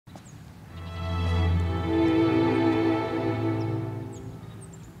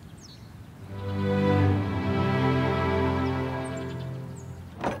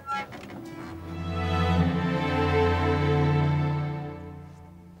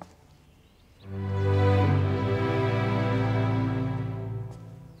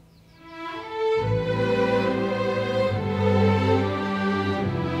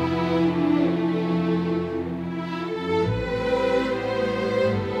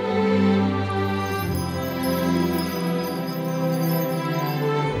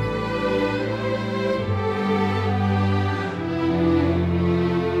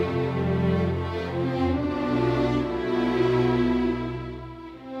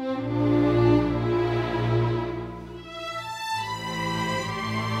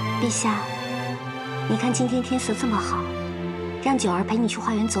陛下，你看今天天色这么好，让九儿陪你去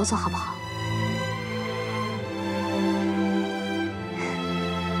花园走走好不好？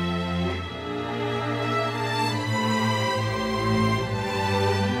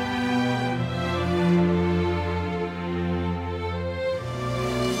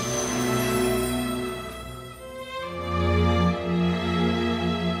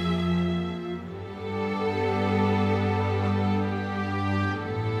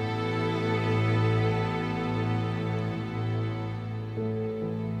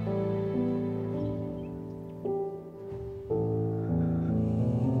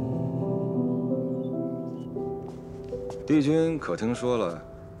 帝君可听说了？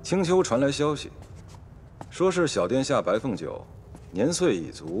青丘传来消息，说是小殿下白凤九年岁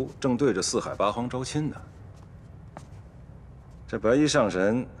已足，正对着四海八荒招亲呢。这白衣上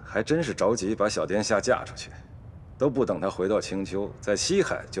神还真是着急把小殿下嫁出去，都不等他回到青丘，在西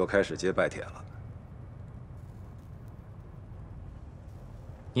海就开始接拜帖了。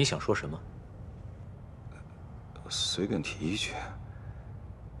你想说什么？随便提一句，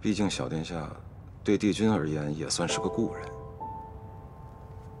毕竟小殿下。 对帝君而言，也算是个故人。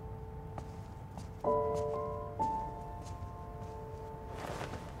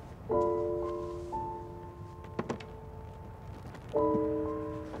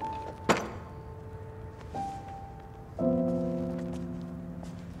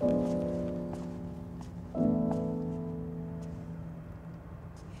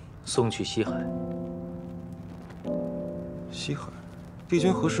送去西海。西海。 帝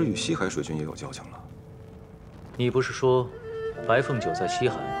君何时与西海水军也有交情了？你不是说白凤九在西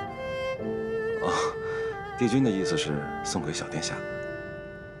海吗？哦，帝君的意思是送给小殿下。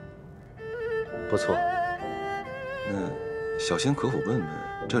不错。那小仙可否问问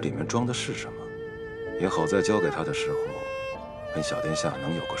这里面装的是什么，也好在交给他的时候，跟小殿下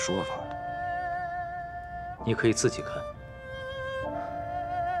能有个说法。你可以自己看。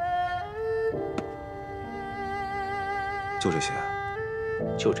就这些。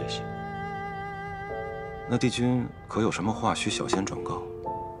 就这些。那帝君可有什么话需小仙转告？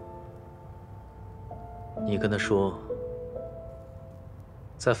你跟他说，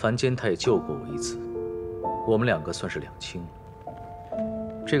在凡间他也救过我一次，我们两个算是两清。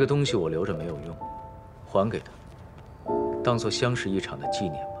这个东西我留着没有用，还给他，当做相识一场的纪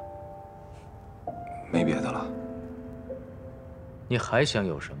念吧。没别的了。你还想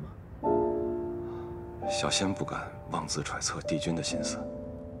有什么？ 小仙不敢妄自揣测帝君的心思，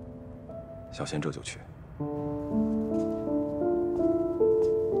小仙这就去。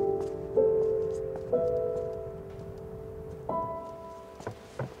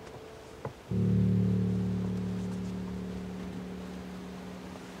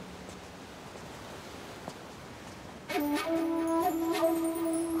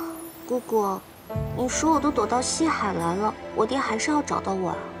姑姑，你说我都躲到西海来了，我爹还是要找到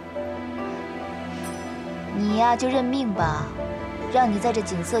我啊？ 你呀，就认命吧，让你在这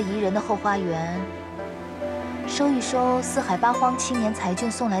景色宜人的后花园收一收四海八荒青年才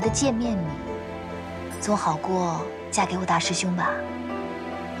俊送来的见面礼，总好过嫁给我大师兄吧。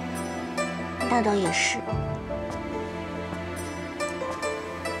那倒也是。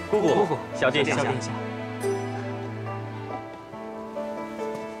姑姑，小殿下，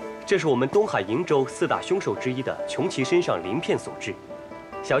这是我们东海瀛洲4大凶手之一的穷奇身上鳞片所制，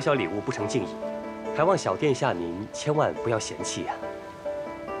小小礼物不成敬意。 还望小殿下您千万不要嫌弃呀！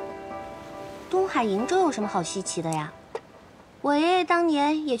东海瀛洲有什么好稀奇的呀？我爷爷当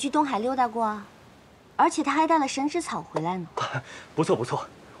年也去东海溜达过啊，而且他还带了神芝草回来呢。不错不错，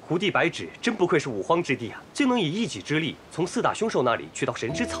胡地白纸真不愧是五荒之地啊，竟能以一己之力从4大凶手那里取到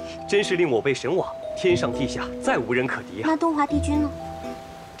神芝草，真是令我辈神往，天上地下再无人可敌啊！那东华帝君呢？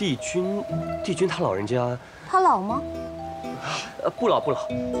帝君他老人家，他老吗？ 不老不老，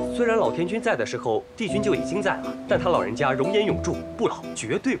虽然老天君在的时候，帝君就已经在了，但他老人家容颜永驻，不老，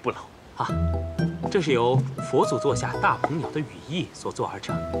绝对不老啊！这是由佛祖座下大鹏鸟的羽翼所做而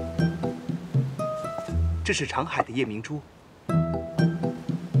成，这是长海的夜明珠。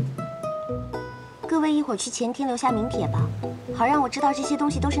各位一会儿去前厅留下名帖吧，好让我知道这些东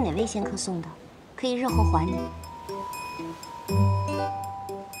西都是哪位仙客送的，可以日后还你。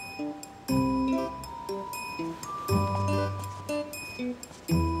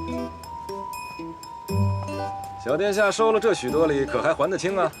 小殿下收了这许多礼，可还还得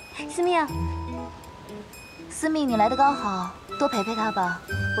清啊？司命，司命，你来的刚好，多陪陪他吧，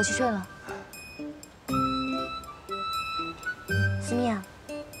我去睡了。司命，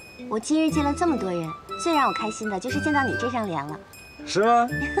我今日见了这么多人，最让我开心的就是见到你这张脸了。是吗？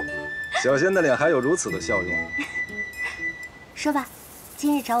小仙的脸还有如此的笑容。说吧，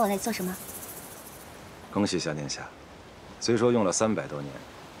今日找我来做什么？恭喜小殿下，虽说用了300多年，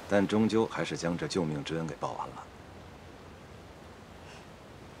但终究还是将这救命之恩给报完了。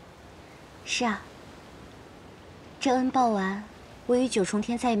是啊，这恩报完，我与九重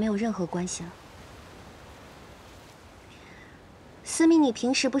天再也没有任何关系了。思明，你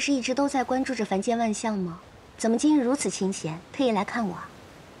平时不是一直都在关注着凡间万象吗？怎么今日如此清闲，特意来看我啊？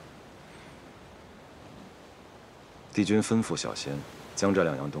帝君吩咐小仙将这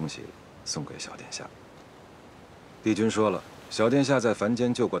2样东西送给小殿下。帝君说了，小殿下在凡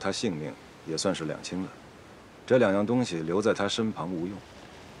间救过他性命，也算是两清了。这2样东西留在他身旁无用，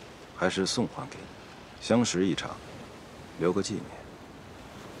还是送还给你，相识一场，留个纪念。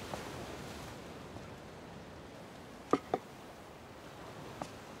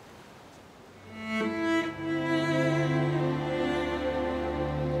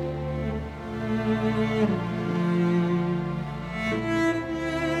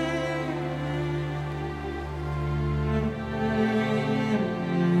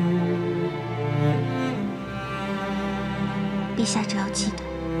陛下只要记得，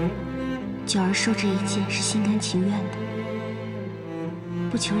九儿受这一剑是心甘情愿的，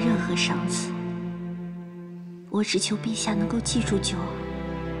不求任何赏赐。我只求陛下能够记住九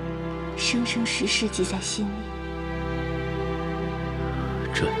儿，生生世世记在心里。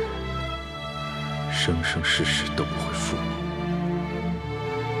朕生生世世都不会负你。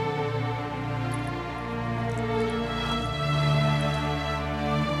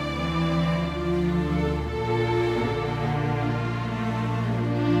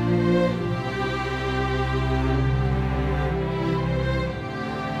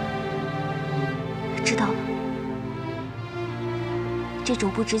知道了，这种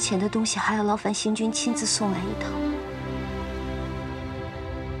不值钱的东西还要劳烦行军亲自送来一趟，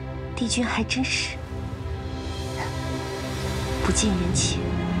帝君还真是不近人情。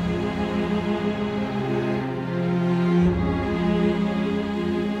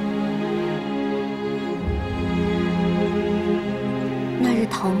那日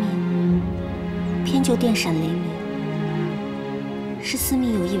逃命，偏就电闪雷鸣，是司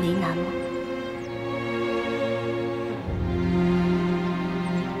命有意为难吗？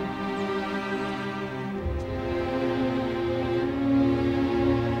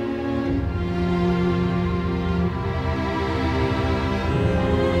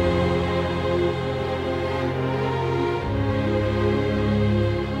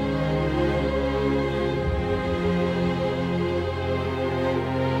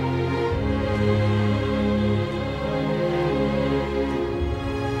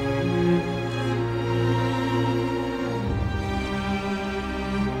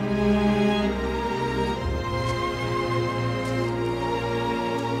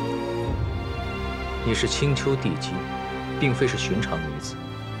你是青丘帝姬，并非是寻常女子。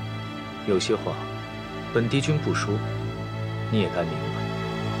有些话，本帝君不说，你也该明白。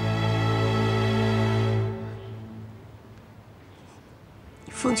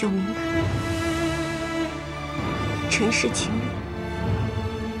凤九明白，尘世情缘，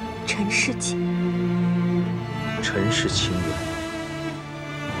尘世情，尘世情缘，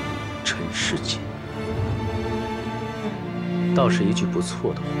尘世间，倒是一句不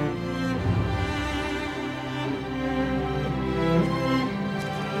错的话。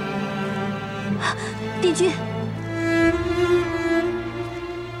帝君，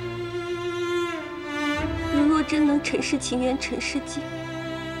如若真能尘世情缘尘世间，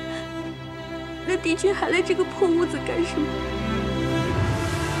那帝君还来这个破屋子干什么？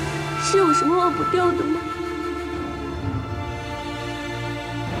是有什么忘不掉的吗？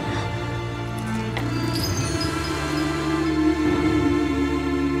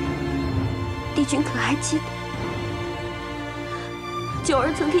帝君可还记得，九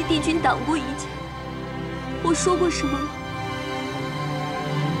儿曾替帝君挡过一剑？我说过什么吗？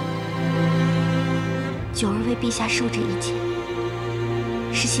九儿为陛下受这一剑，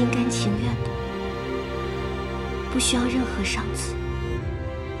是心甘情愿的，不需要任何赏赐，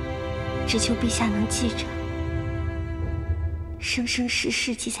只求陛下能记着，生生世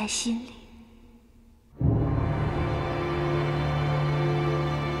世记在心里。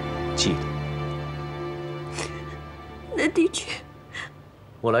记得。那帝君，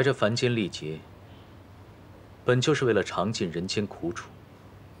我来这凡间历劫，本就是为了尝尽人间苦楚。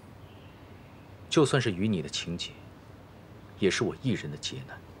就算是与你的情结，也是我一人的劫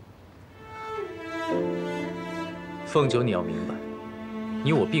难。凤九，你要明白，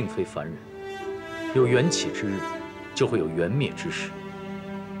你我并非凡人，有缘起之日，就会有缘灭之时。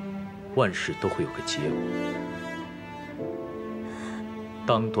万事都会有个结果，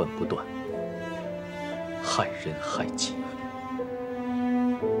当断不断，害人害己。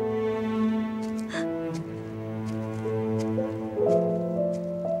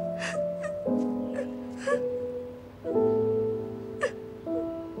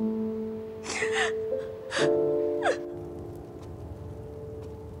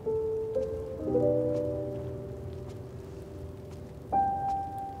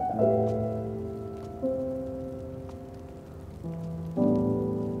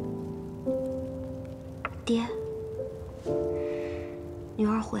爹，女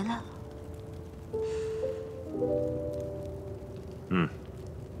儿回来了。嗯，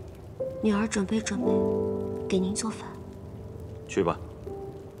女儿准备准备，给您做饭。去吧。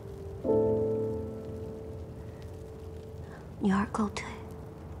女儿告退。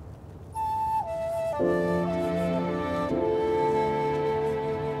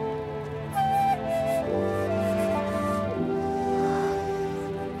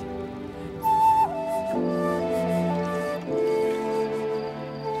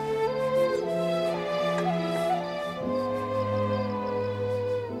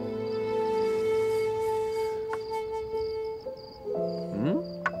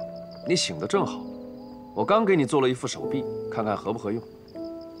你醒得正好，我刚给你做了一副手臂，看看合不合用。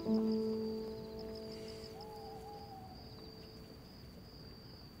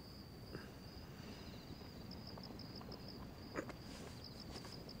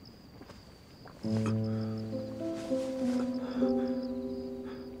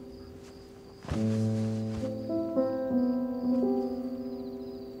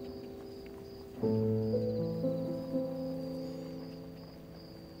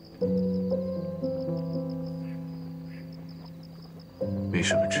没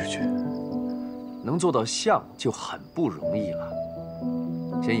什么知觉，能做到像就很不容易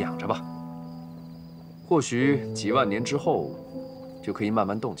了。先养着吧，或许几万年之后，就可以慢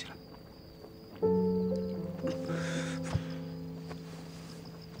慢动起来。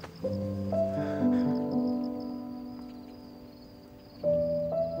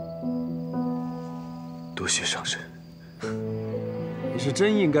多谢上神，你是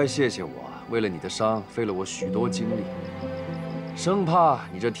真应该谢谢我，为了你的伤费了我许多精力。生怕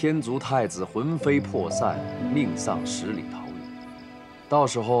你这天族太子魂飞魄散，命丧十里桃源，到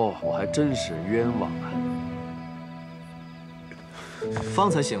时候我还真是冤枉啊！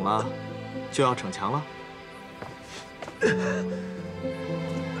方才醒了，就要逞强了？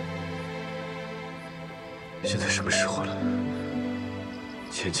现在什么时候了？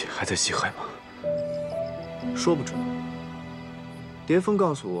倩倩还在西海吗？说不准。蝶风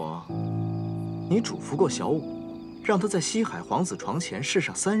告诉我，你嘱咐过小舞，让他在西海皇子床前试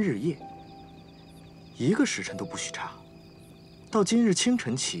上3日夜，1个时辰都不许差。到今日清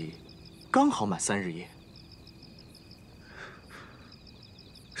晨起，刚好满3日夜。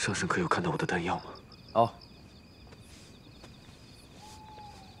上神可有看到我的丹药吗？哦，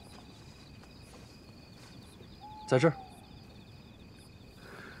在这儿。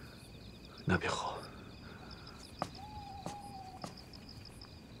那便好。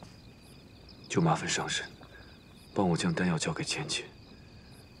就麻烦上神，帮我将丹药交给倩倩，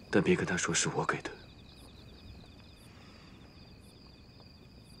但别跟她说是我给的。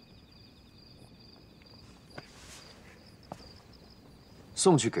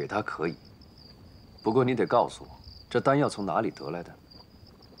送去给他可以，不过你得告诉我，这丹药从哪里得来的？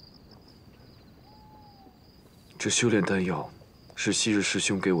这修炼丹药是昔日师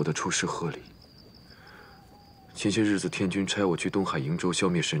兄给我的出师贺礼。前些日子天君差我去东海瀛洲消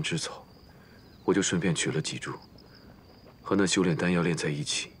灭神之草，我就顺便取了几株，和那修炼丹药炼在一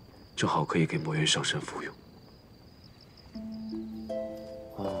起，正好可以给魔元上神服用。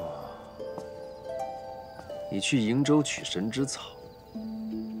哦，你去瀛洲取神之草。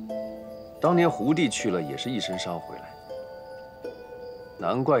当年胡帝去了，也是一身伤回来，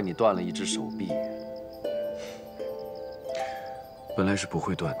难怪你断了一只手臂。本来是不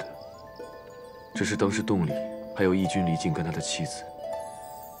会断的，只是当时洞里还有义军离境跟他的妻子，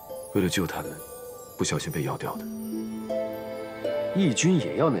为了救他们，不小心被咬掉的。义军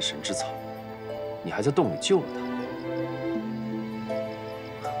也要那神之草，你还在洞里救了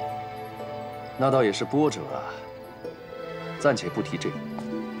他，那倒也是波折啊。暂且不提这个。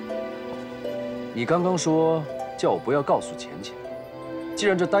你刚刚说叫我不要告诉钱钱，既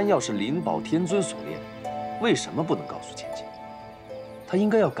然这丹药是灵宝天尊所炼，为什么不能告诉钱钱？他应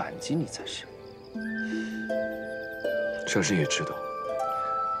该要感激你才是。上神也知道，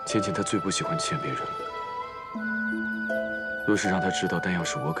倩倩她最不喜欢欠别人了。若是让她知道丹药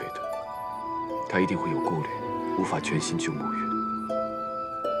是我给的，她一定会有顾虑，无法全心救墨月。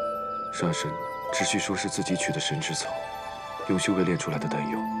上神只需说是自己取的神之草，用修为炼出来的丹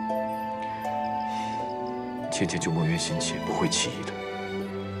药。倩倩救墨渊心切，不会起疑的。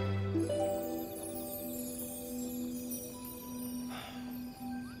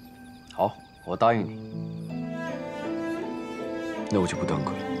好，我答应你。那我就不耽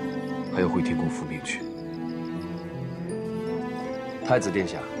搁了，还要回天宫复命去。太子殿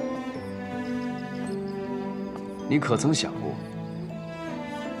下，你可曾想过，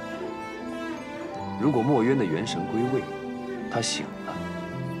如果墨渊的元神归位，他醒了，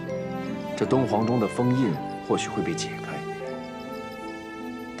这敦煌中的封印或许会被解开。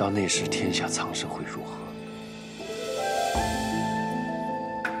到那时，天下苍生会如何？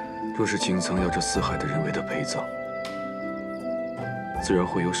若是景苍要这四海的人为他陪葬，自然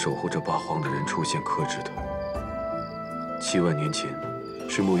会有守护这八荒的人出现克制他。7万年前，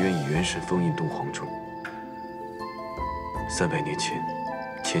是墨渊以元神封印敦煌中；300年前，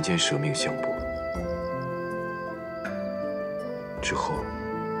前间舍命相搏。之后，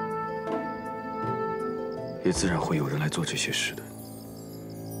也自然会有人来做这些事的。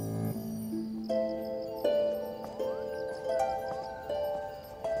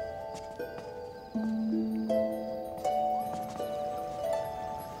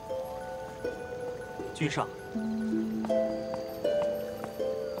君上，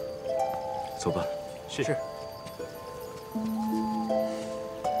走吧。是。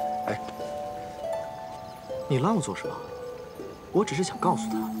哎，你拉我做什么？我只是想告诉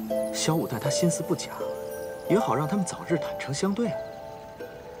他，小五待他心思不假，也好让他们早日坦诚相对啊。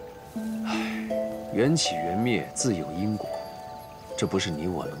唉，缘起缘灭自有因果，这不是你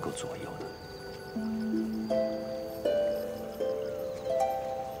我能够左右的。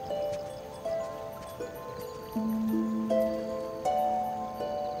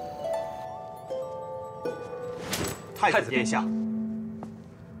太子殿下，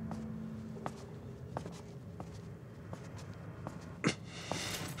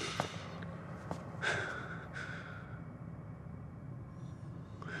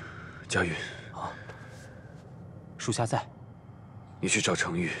佳云，属下在。你去找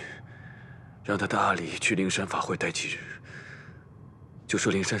程昱，让他带阿离去灵山法会待几日。就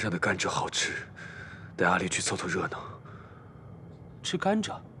说灵山上的甘蔗好吃，带阿离去凑凑热闹。吃甘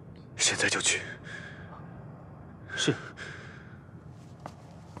蔗？现在就去。是。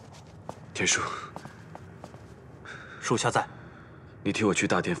天书，属下在。你替我去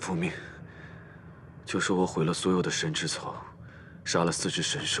大殿复命，就说我毁了所有的神之草，杀了4只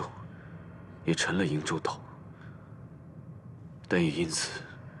神兽，也沉了瀛洲岛，但也因此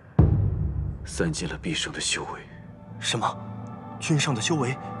散尽了毕生的修为。什么？君上的修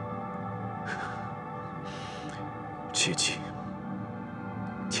为？切记，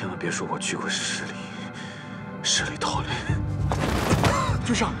千万别说我去过十里桃林。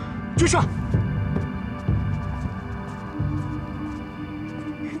君上，君上！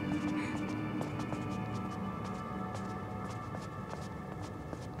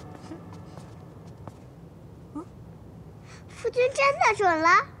夫君真的准了？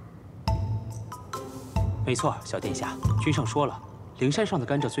没错，小殿下，君上说了，灵山上的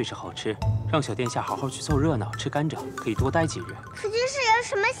甘蔗最是好吃，让小殿下好好去凑热闹，吃甘蔗可以多待几日。夫君是有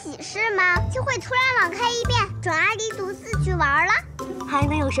什么喜事吗？就会突然网开一便，准阿离独自去玩了？还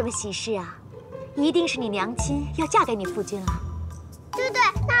能有什么喜事啊？一定是你娘亲要嫁给你夫君了。对，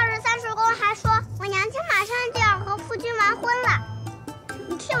那日30公还说我娘亲马上就要和夫君完婚了，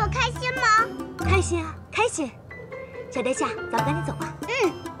你替我开心吗？开心啊，开心。小殿下，咱们赶紧走吧。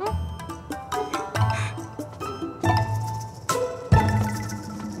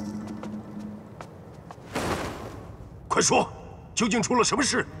快说，究竟出了什么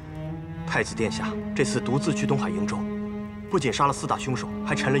事？太子殿下这次独自去东海瀛洲，不仅杀了4大凶手，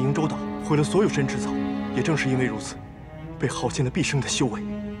还沉了瀛洲岛，毁了所有神之草。也正是因为如此，被耗尽了毕生的修为。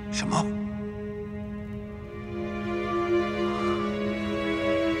什么？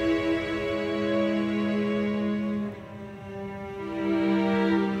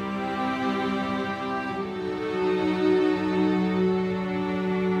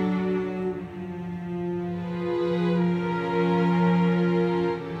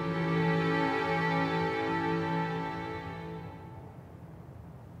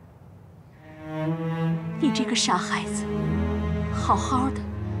你这个傻孩子，好好的，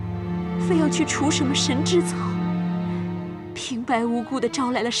非要去除什么神之草，平白无故的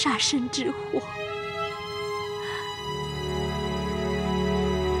招来了杀身之祸。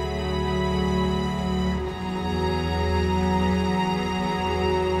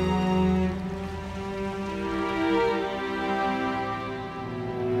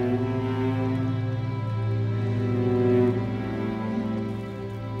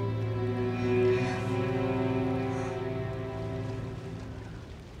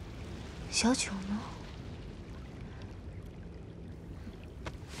小九呢？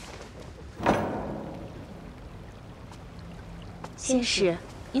仙使，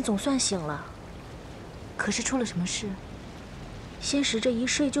你总算醒了。可是出了什么事？仙使这一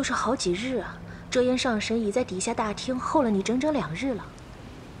睡就是好几日啊！遮烟上神已在底下大厅候了你整整2日了。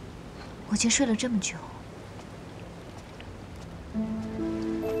我竟睡了这么久。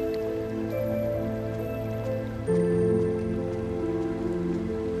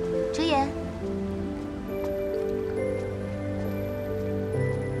遮烟。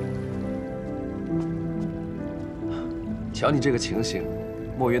瞧你这个情形，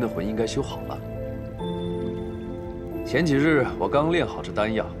墨渊的魂应该修好了。前几日我刚炼好这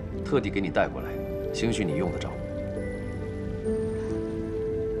丹药，特地给你带过来，兴许你用得着。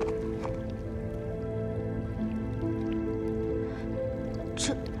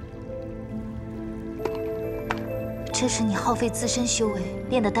这是你耗费自身修为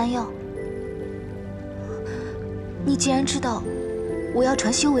炼的丹药。你既然知道我要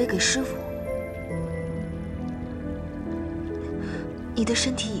传修为给师父，你的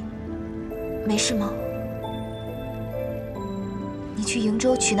身体没事吗？你去瀛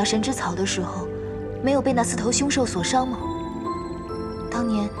州取那神之草的时候，没有被那4头凶兽所伤吗？当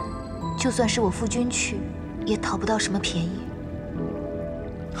年就算是我父君去，也讨不到什么便宜。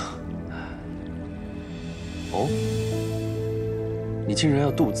哦，你竟然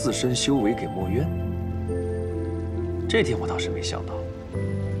要渡自身修为给墨渊，这点我倒是没想到。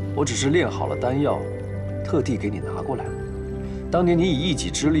我只是炼好了丹药，特地给你拿过来了。当年你以一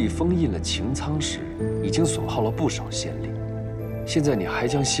己之力封印了擎苍石，已经损耗了不少仙力。现在你还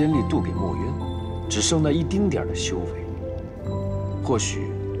将仙力渡给墨渊，只剩那一丁点的修为，或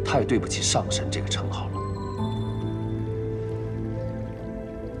许太对不起上神这个称号了。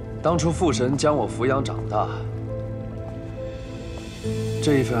当初父神将我抚养长大，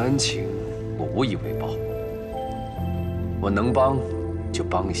这一份恩情我无以为报。我能帮就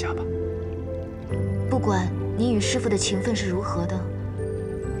帮一下吧。不管你与师父的情分是如何的，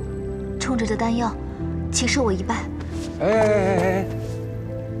冲着这丹药，请受我一拜。哎，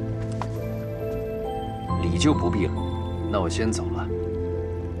礼就不必了，那我先走了。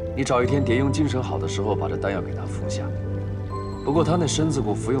你找一天蝶雍精神好的时候，把这丹药给他服下。不过他那身子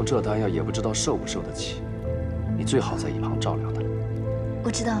骨服用这丹药，也不知道受不受得起。你最好在一旁照料他。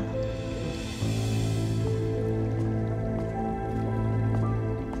我知道了。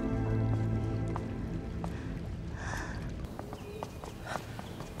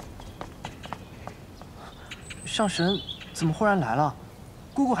上神怎么忽然来了？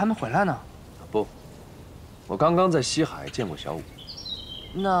姑姑还没回来呢。不，我刚刚在西海见过小五。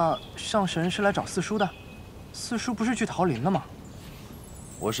那上神是来找四叔的？四叔不是去桃林了吗？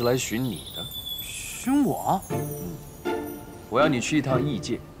我是来寻你的。寻我？我要你去一趟异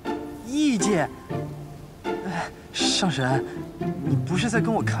界。异界？上神，你不是在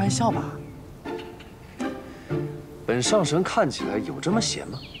跟我开玩笑吧？本上神看起来有这么闲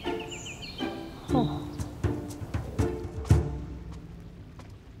吗？哦。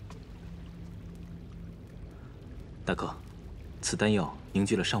大哥，此丹药凝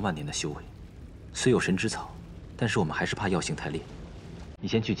聚了上万年的修为，虽有神之草，但是我们还是怕药性太烈。你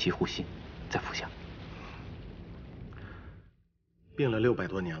先去其护心，再服下。病了600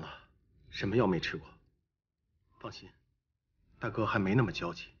多年了，什么药没吃过？放心，大哥还没那么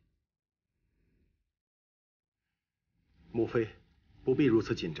焦急。母妃，不必如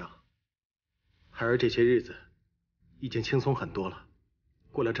此紧张。孩儿这些日子已经轻松很多了，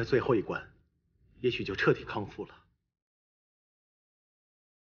过了这最后一关，也许就彻底康复了。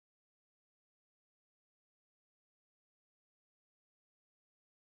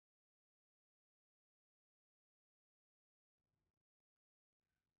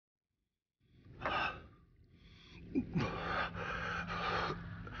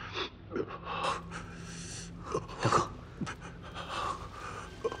大哥，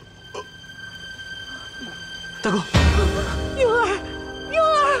大哥，婴儿，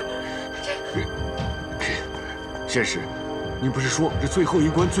仙师，你不是说这最后一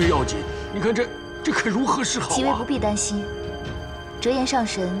关最要紧？你看这可如何是好啊？几位不必担心，折颜上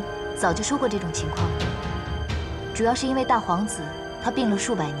神早就说过这种情况，主要是因为大皇子他病了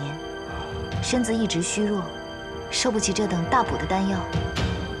数百年，身子一直虚弱，受不起这等大补的丹药，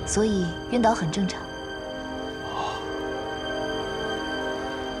所以晕倒很正常。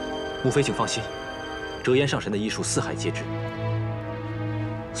母妃请放心，折颜上神的医术四海皆知，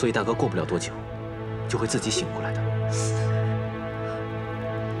所以大哥过不了多久就会自己醒过来的。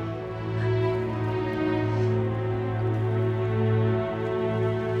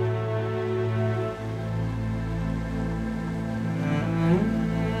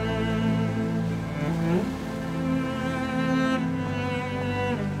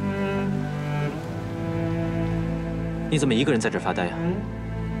你怎么一个人在这儿发呆呀？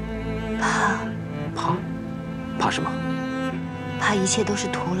怕什么？怕一切都是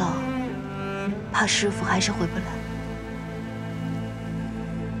徒劳，怕师父还是回不来。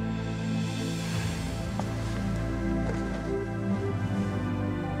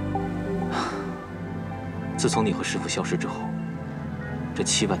自从你和师父消失之后，这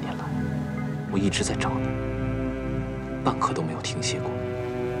7万年来，我一直在找你，半刻都没有停歇过。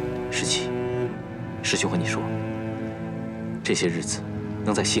17，师兄和你说，这些日子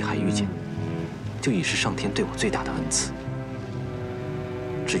能在西海遇见，就已是上天对我最大的恩赐。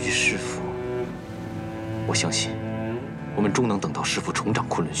至于师父，我相信我们终能等到师父重掌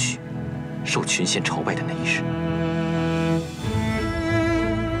昆仑虚，受群仙朝拜的那一日。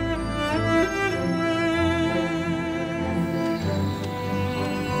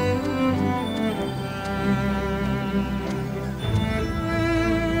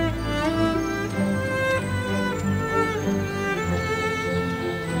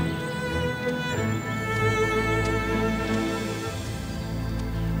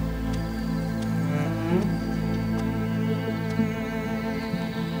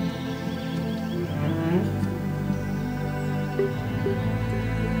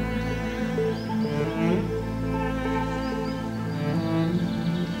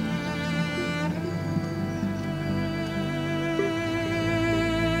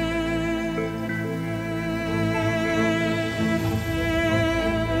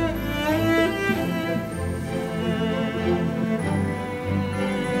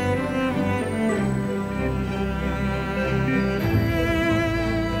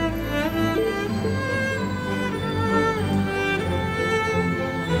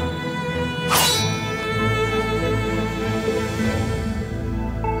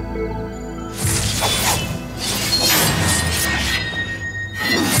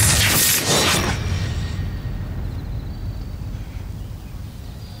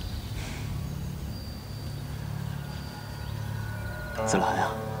 紫兰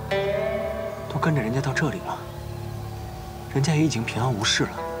啊，都跟着人家到这里了，人家也已经平安无事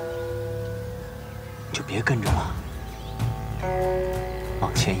了，你就别跟着了。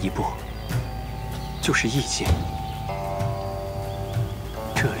往前一步，就是异界，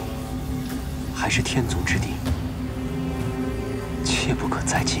这里还是天族之地，切不可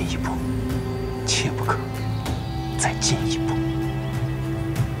再进一步，切不可再进一步。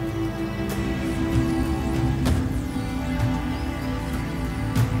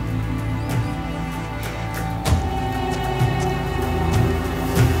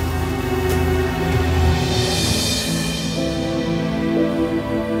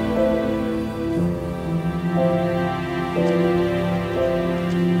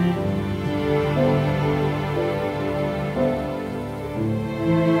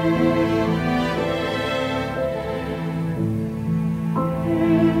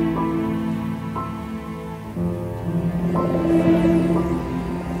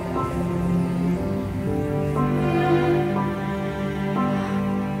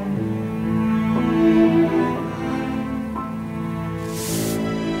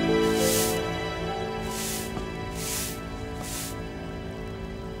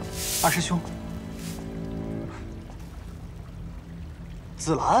 二师兄，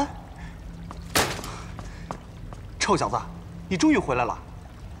紫兰，臭小子，你终于回来了。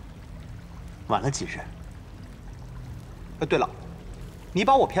晚了几日。对了，你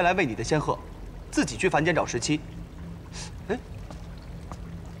把我骗来喂你的仙鹤，自己去凡间找17。哎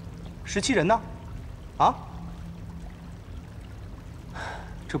，17人呢？啊？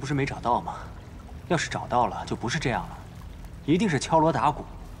这不是没找到吗？要是找到了，就不是这样了，一定是敲锣打鼓。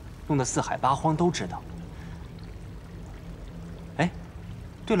 弄得四海八荒都知道。哎，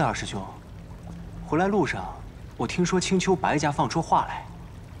对了，二师兄，回来路上我听说青丘白家放出话来，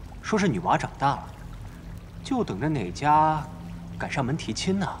说是女娃长大了，就等着哪家敢上门提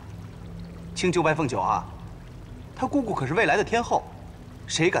亲呢？青丘白凤九啊，她姑姑可是未来的天后，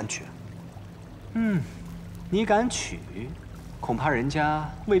谁敢娶？嗯，你敢娶，恐怕人家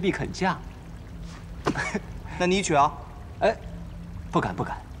未必肯嫁。那你娶啊？哎，不敢不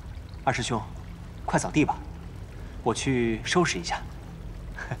敢。 二师兄，快扫地吧，我去收拾一下。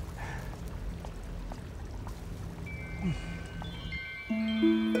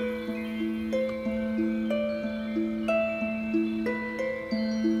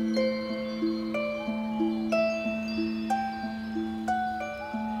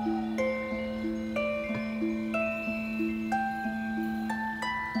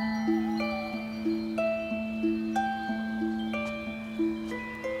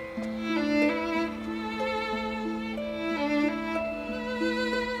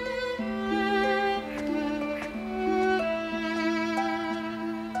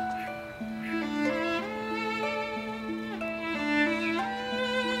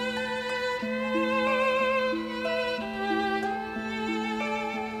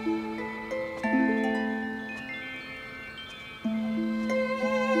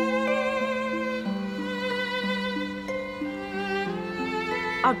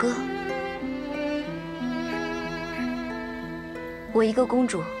二哥，我一个公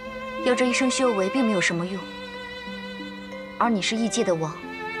主，有这一身修为并没有什么用。而你是异界的王，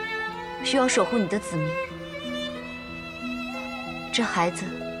需要守护你的子民。这孩子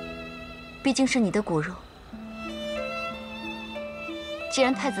毕竟是你的骨肉，既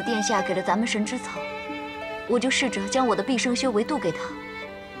然太子殿下给了咱们神之草，我就试着将我的毕生修为渡给他，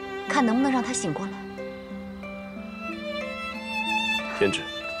看能不能让他醒过来。天旨。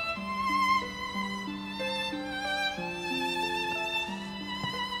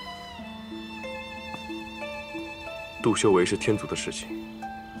 渡修为是天族的事情，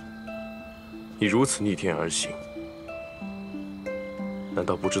你如此逆天而行，难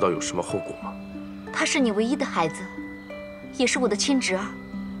道不知道有什么后果吗？他是你唯一的孩子，也是我的亲侄儿，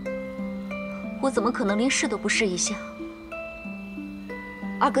我怎么可能连试都不试一下？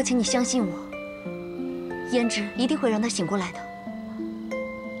二哥，请你相信我，胭脂一定会让他醒过来的。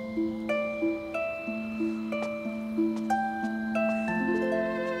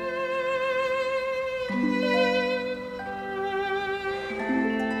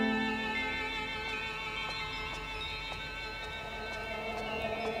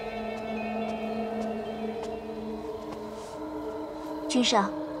 君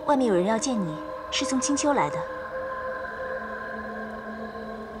上，外面有人要见你，是从青丘来的。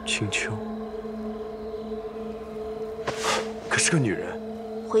青丘，可是个女人。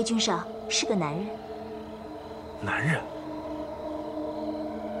回君上，是个男人。男人，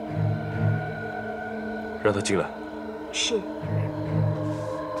让他进来。是。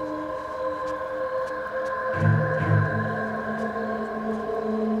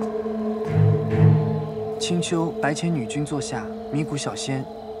 青丘白浅女君坐下，迷谷小仙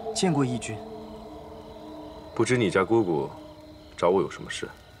见过义君。不知你家姑姑找我有什么事？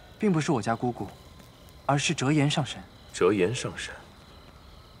并不是我家姑姑，而是折颜上神。折颜上神，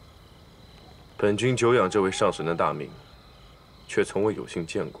本君久仰这位上神的大名，却从未有幸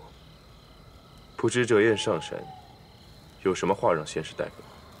见过。不知折颜上神有什么话让仙师带给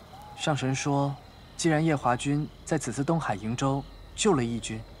我？上神说，既然夜华君在此次东海瀛洲救了义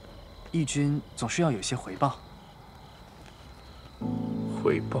君。 义君总是要有些回报。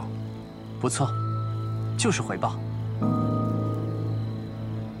回报？不错，就是回报。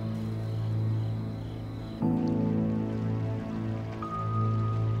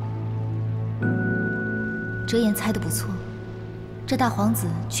折颜猜得不错，这大皇子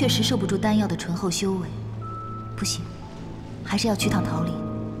确实受不住丹药的醇厚修为。不行，还是要去趟桃林，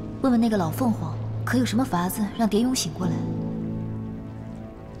问问那个老凤凰，可有什么法子让蝶蛹醒过来。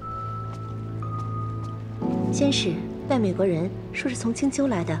 仙使，外面有个人说是从青丘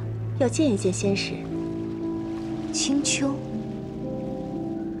来的，要见一见仙使。青丘，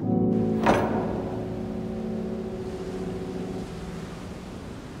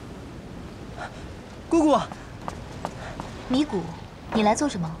姑姑，迷谷，你来做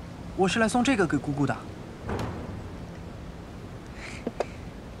什么？我是来送这个给姑姑的。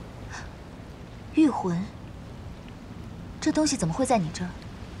玉魂，这东西怎么会在你这儿？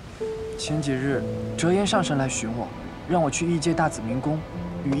 前几日，折颜上神来寻我，让我去异界大紫明宫，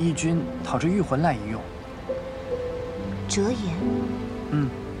与义君讨这玉魂来一用。折颜，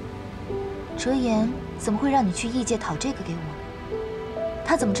折颜怎么会让你去异界讨这个给我？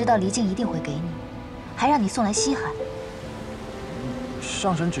他怎么知道离境一定会给你，还让你送来西海？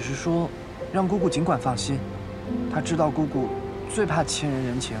上神只是说，让姑姑尽管放心，他知道姑姑最怕欠人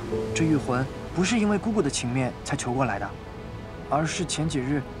人情。这玉魂不是因为姑姑的情面才求过来的，而是前几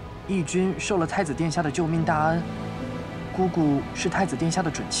日。 义君受了太子殿下的救命大恩，姑姑是太子殿下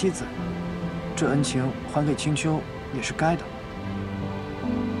的准妻子，这恩情还给青丘也是该的。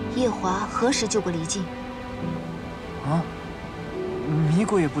夜华何时救过离境？啊，迷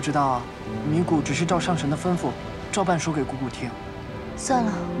谷也不知道啊，迷谷只是照上神的吩咐，照办说给姑姑听。算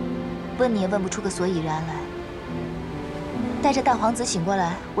了，问你也问不出个所以然来。带着大皇子醒过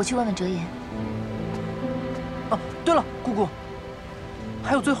来，我去问问折颜。哦，对了，姑姑。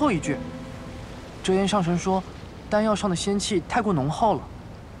 还有最后一句，折颜上神说，丹药上的仙气太过浓厚了，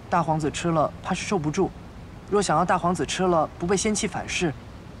大皇子吃了怕是受不住。若想要大皇子吃了不被仙气反噬，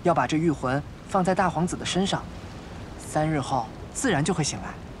要把这玉魂放在大皇子的身上，3日后自然就会醒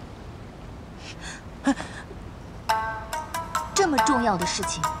来。这么重要的事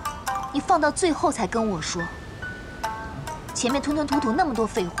情，你放到最后才跟我说，前面吞吞吐吐那么多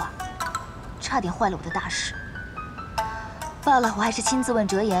废话，差点坏了我的大事。 罢了，我还是亲自问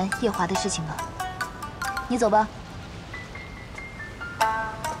折颜、夜华的事情吧。你走吧。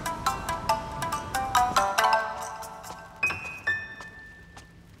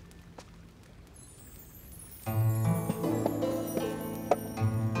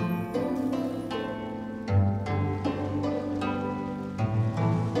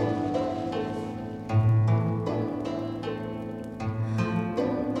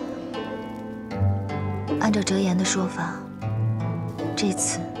按照折颜的说法，这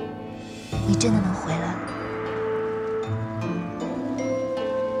次你真的能回来了。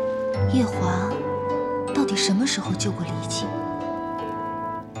夜华到底什么时候救过李靖？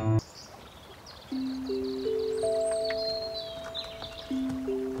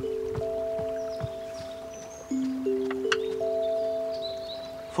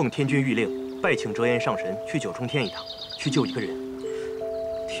奉天君谕令，拜请折颜上神去九重天一趟，去救一个人。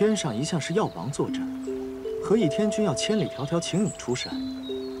天上一向是药王坐镇，何以天君要千里迢迢请你出山？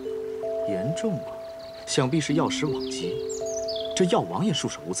严重啊，想必是药石罔极，这药王也束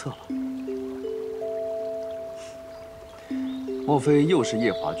手无策了。莫非又是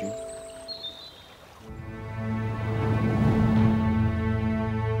夜华君？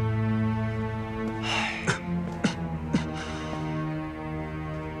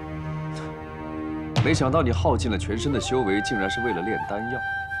没想到你耗尽了全身的修为，竟然是为了炼丹药。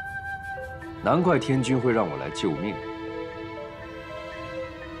难怪天君会让我来救命，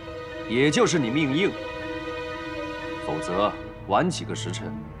也就是你命硬，否则晚几个时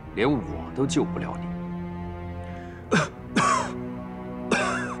辰，连我都救不了你。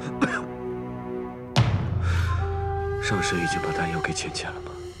上神已经把丹药给浅浅了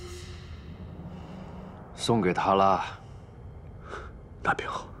吗？送给他了。那便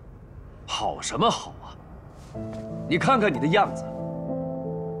好。好什么好啊！你看看你的样子，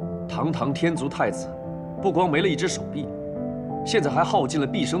堂堂天族太子，不光没了一只手臂，现在还耗尽了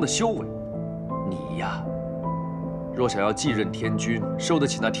毕生的修为。你呀，若想要继任天君，受得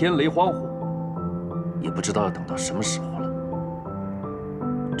起那天雷荒火，也不知道要等到什么时候了。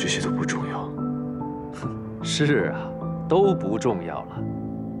这些都不重要。是啊，都不重要了。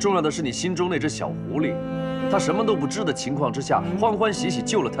重要的是你心中那只小狐狸，他什么都不知的情况之下，欢欢喜喜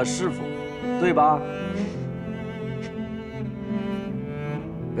救了他师傅，对吧？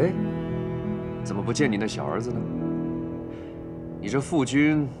哎，怎么不见你那小儿子呢？你这父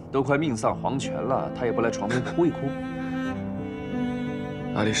君都快命丧黄泉了，他也不来床边哭一哭？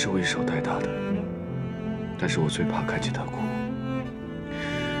阿离是我一手带大的，但是我最怕看见他哭，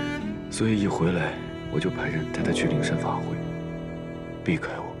所以一回来我就派人带他去灵山法会，避开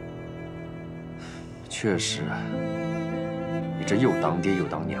我。确实，你这又当爹又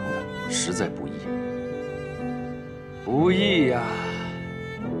当娘的，实在不易，不易呀！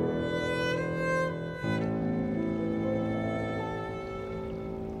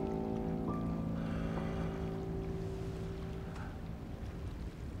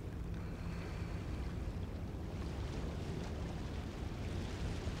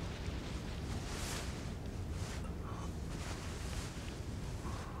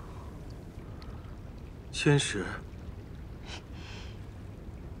仙石，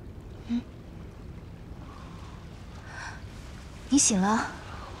你醒了。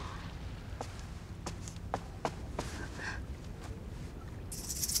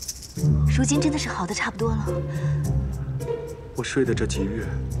如今真的是好的差不多了。我睡的这几日，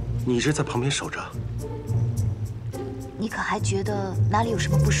你一直在旁边守着。你可还觉得哪里有什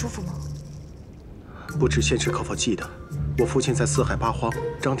么不舒服吗？不知仙石可否记得，我父亲在四海八荒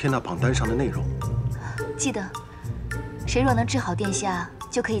张贴那榜单上的内容？记得，谁若能治好殿下，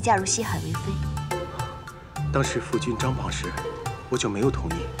就可以嫁入西海为妃。当时父君张榜时，我就没有同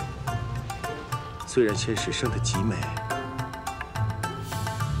意。虽然仙石生得极美，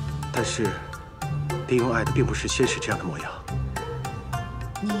但是林永爱的并不是仙石这样的模样。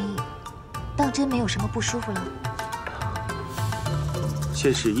你当真没有什么不舒服了？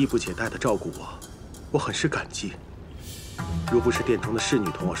仙石衣不解带的照顾我，我很是感激。如不是殿中的侍女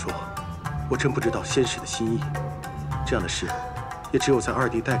同我说，我真不知道仙石的心意。这样的事，也只有在二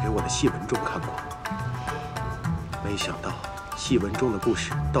弟带给我的戏文中看过。没想到戏文中的故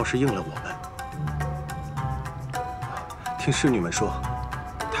事倒是应了我们。听侍女们说，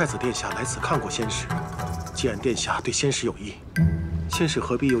太子殿下来此看过仙石。既然殿下对仙石有意，仙石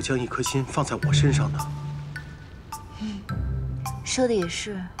何必又将一颗心放在我身上呢？说的也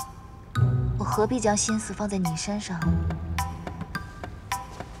是，我何必将心思放在你身上？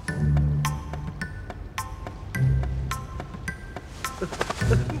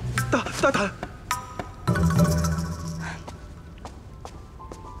大胆！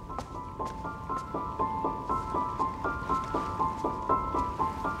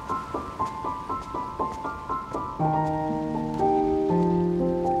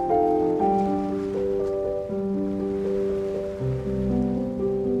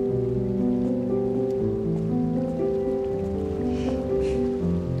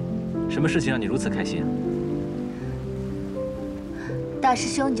什么事情让你如此开心啊？大师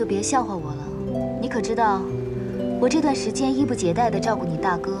兄，你就别笑话我了。你可知道，我这段时间衣不解带地照顾你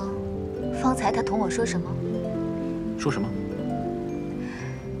大哥，方才他同我说什么？说什么？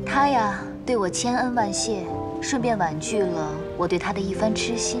他呀，对我千恩万谢，顺便婉拒了我对他的一番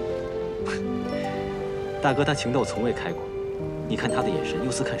痴心。大哥他情窦从未开过，你看他的眼神又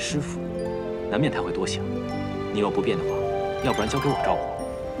似看师傅，难免他会多想。你若不变的话，要不然交给我照顾。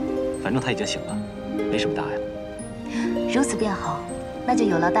反正他已经醒了，没什么大碍了。如此便好，那就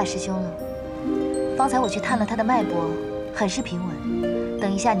有劳大师兄了。方才我去探了他的脉搏，很是平稳。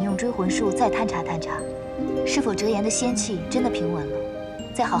等一下你用追魂术再探查探查，是否折颜的仙气真的平稳了，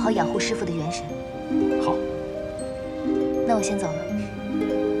再好好养护师傅的元神。好，那我先走了。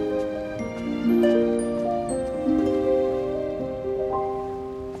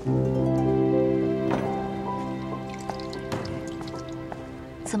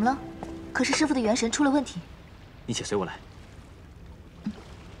怎么了？可是师傅的元神出了问题。你且随我来。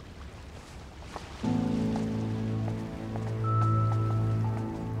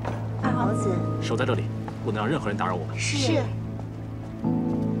二皇子，守在这里，不能让任何人打扰我们。是。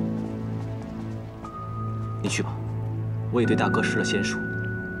你去吧，我也对大哥施了仙术，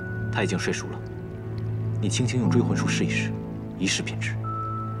他已经睡熟了。你轻轻用追魂术试一试，一试便知。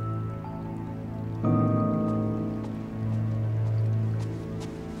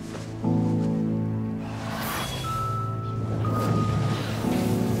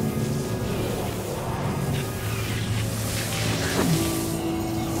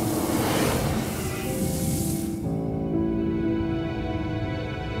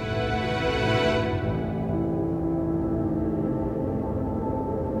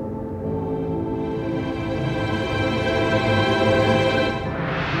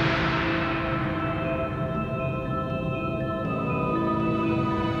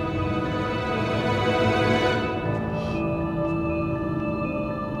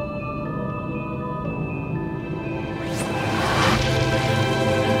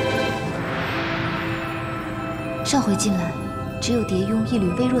上回进来，只有蝶雍一缕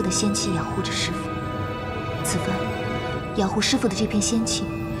微弱的仙气养护着师傅。此番养护师傅的这片仙气，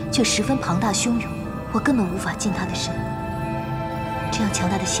却十分庞大汹涌，我根本无法近他的身。这样强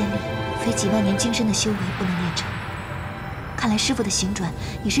大的仙力，非几万年精深的修为不能炼成。看来师傅的行转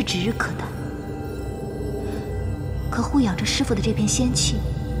已是指日可待。可护养着师傅的这片仙气，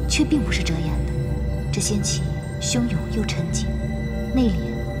却并不是遮掩的。这仙气汹涌又沉静，内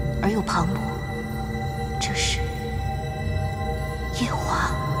敛而又磅礴。这是夜华。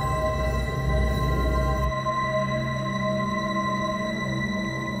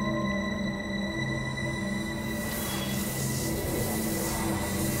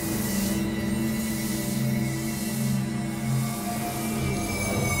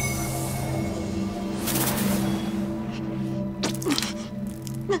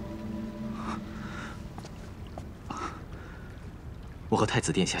我和太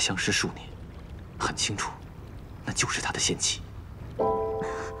子殿下相识数年，很清楚，那就是他的仙气。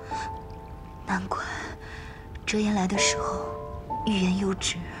难怪折颜来的时候欲言又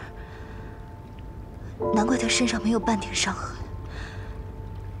止，难怪他身上没有半点伤痕。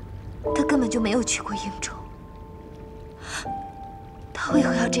他根本就没有去过应州，他为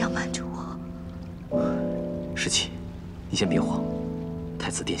何要这样瞒着我？石琪，你先别慌，太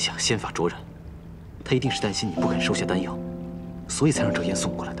子殿下仙法卓然，他一定是担心你不肯收下丹药，所以才让折颜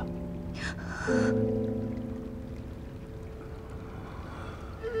送过来的。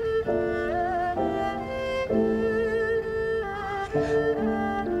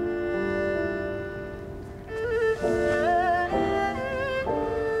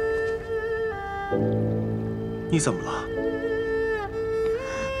你怎么了？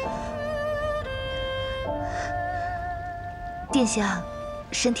殿下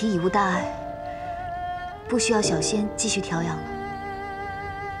身体已无大碍，不需要小仙继续调养了。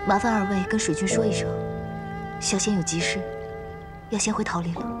麻烦二位跟水君说一声，小仙有急事，要先回桃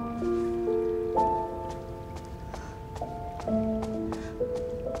林了。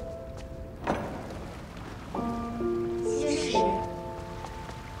仙使，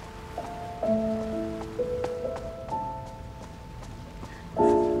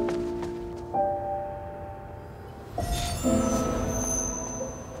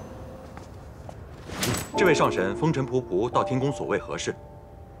这位上神风尘仆仆到天宫所为何事？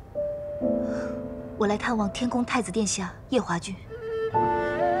我来探望天宫太子殿下夜华君。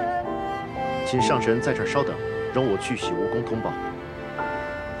请上神在这儿稍等，容我去洗蜈蚣通报。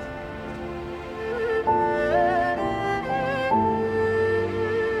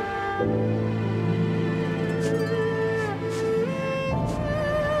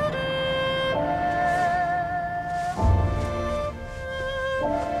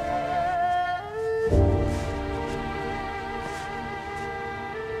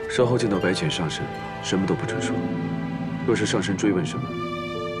稍后见到白浅上神，什么都不准说。若是上神追问什么，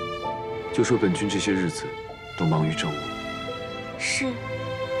就说本君这些日子都忙于政务。是。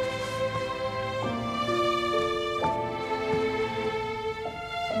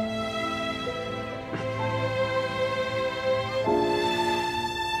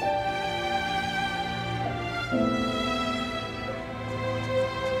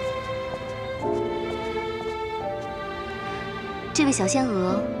这位小仙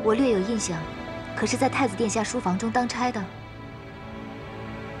娥，我略有印象，可是在太子殿下书房中当差的。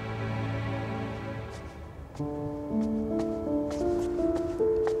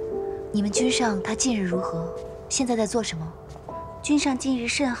你们君上他近日如何？现在在做什么？君上近日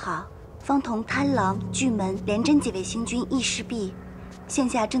甚好，方同贪狼、巨门、廉贞几位星君议事毕，现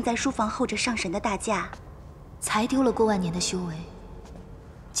下正在书房候着上神的大驾。才丢了过万年的修为，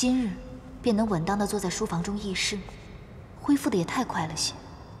今日便能稳当的坐在书房中议事。恢复的也太快了些。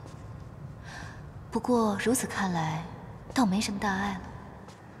不过如此看来，倒没什么大碍了。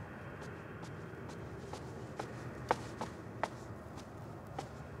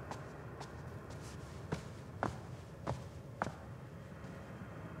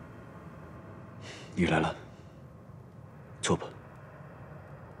你来了，坐吧。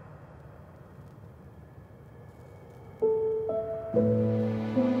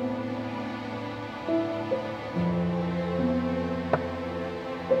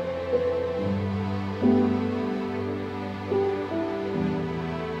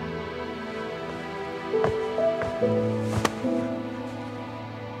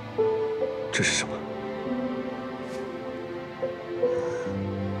这是什么？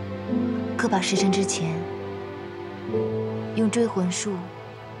可把时辰之前，用追魂术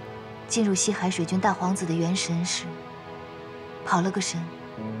进入西海水郡大皇子的元神时，跑了个神，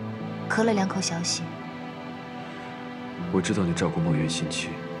咳了2口小血。我知道你照顾墨渊心切，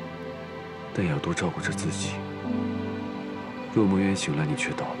但也要多照顾着自己。若墨渊醒来你却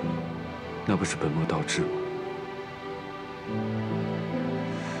倒了，那不是本末倒置吗？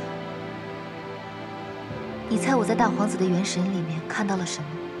你猜我在大皇子的元神里面看到了什么？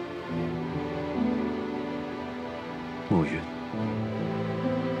墨渊。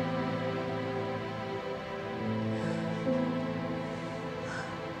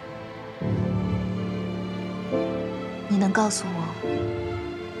你能告诉我，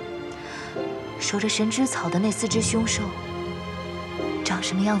守着神之草的那4只凶兽长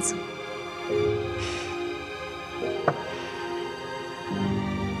什么样子吗？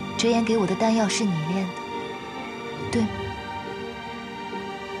折颜给我的丹药是你炼的，对吗？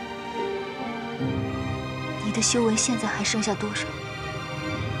你的修为现在还剩下多少？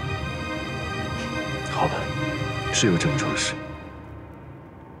好吧，是有这么桩事。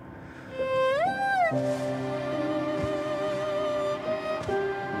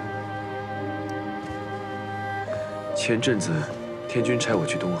前阵子，天君差我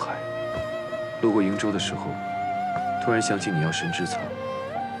去东海，路过瀛州的时候，突然想起你要神之草，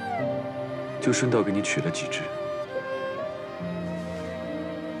就顺道给你取了几只。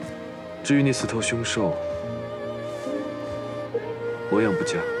至于那4头凶兽，模样不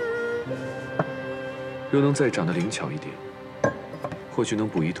佳，若能再长得灵巧一点，或许能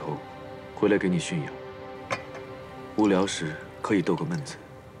补1头，回来给你驯养。无聊时可以逗个闷子，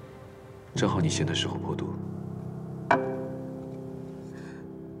正好你闲的时候颇多。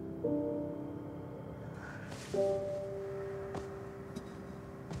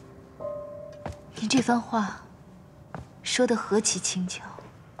你这番话说得何其轻巧。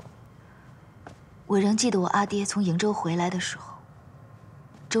我仍记得我阿爹从瀛州回来的时候，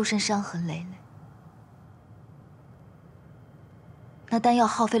周身伤痕累累。那丹药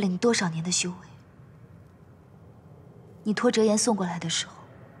耗费了你多少年的修为？你托折颜送过来的时候，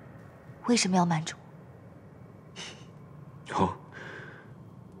为什么要瞒着我？哦，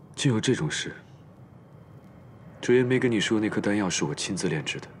竟有这种事。折颜没跟你说那颗丹药是我亲自炼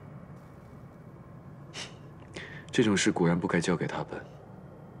制的。这种事果然不该交给他办，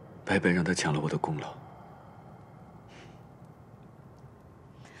白白让他抢了我的功劳。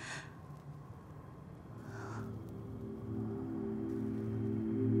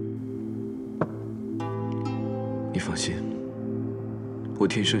你放心，我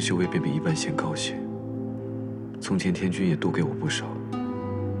天生修为便比一般仙高些。从前天君也多给我不少，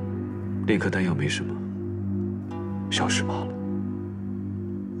炼颗丹药没什么，小事罢了。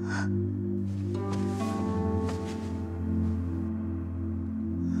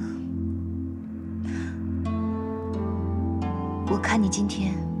我看你今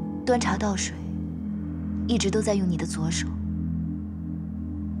天端茶倒水，一直都在用你的左手，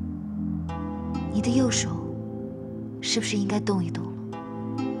你的右手是不是应该动一动了？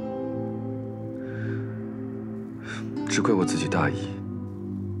只怪我自己大意。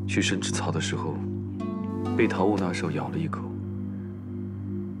取神之草的时候，被桃物那兽咬了一口。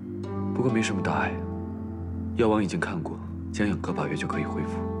不过没什么大碍，药王已经看过，将养个把月就可以恢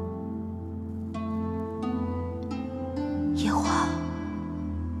复。夜华，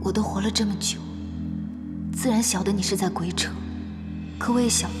我都活了这么久，自然晓得你是在鬼扯，可我也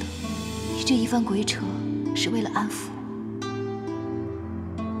晓得，你这一番鬼扯是为了安抚我。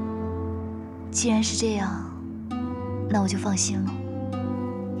既然是这样，那我就放心了。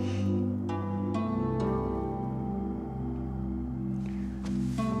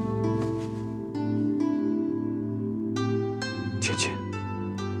芊芊，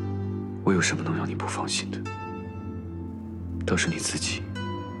我有什么能让你不放心的？倒是你自己。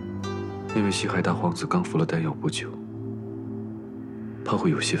那位西海大皇子刚服了丹药不久，怕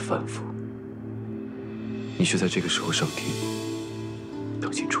会有些反复。你却在这个时候上天，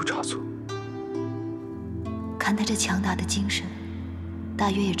当心出差错。看他这强大的精神，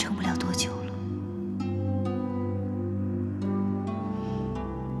大约也撑不了多久了。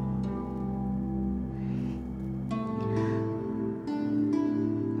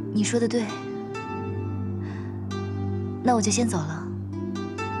你说的对，那我就先走了。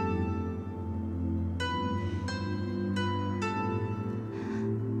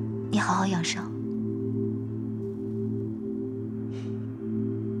你好好养伤。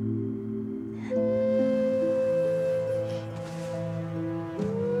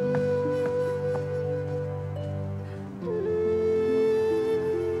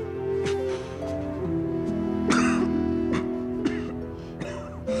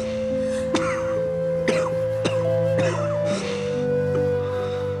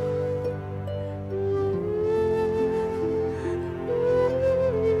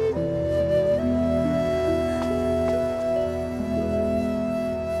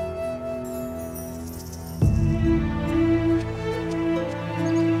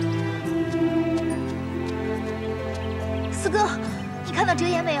四哥，你看到哲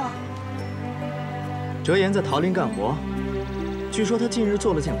言没有？哲言在桃林干活，据说他近日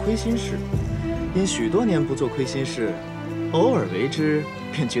做了件亏心事，因许多年不做亏心事，偶尔为之，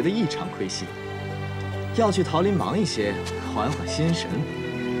便觉得异常亏心，要去桃林忙一些，缓缓心神。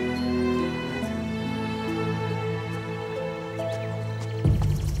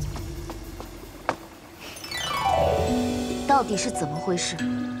到底是怎么回事？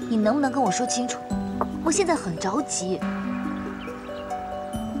你能不能跟我说清楚？我现在很着急。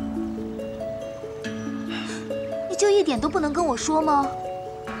你就一点都不能跟我说吗？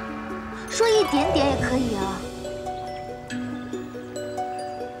说一点点也可以啊。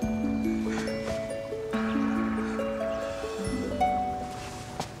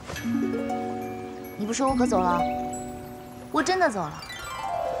你不说我可走了？我真的走了。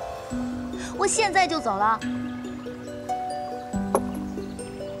我现在就走了。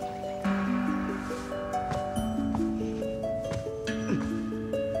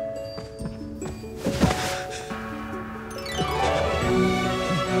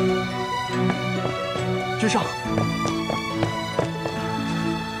君上，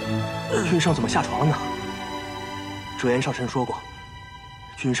君上怎么下床了呢？哲言上神说过，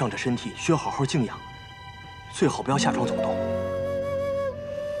君上这身体需要好好静养，最好不要下床走动。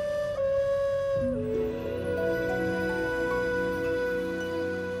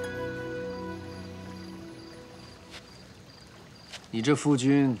你这夫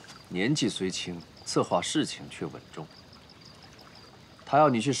君年纪虽轻，策划事情却稳重。他要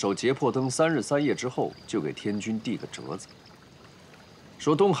你去守劫魄灯3日3夜之后，就给天君递个折子，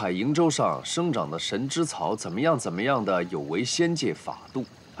说东海瀛洲上生长的神之草怎么样的有违仙界法度，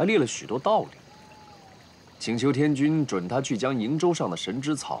还列了许多道理，请求天君准他去将瀛洲上的神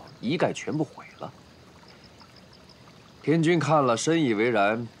之草一概全部毁了。天君看了，深以为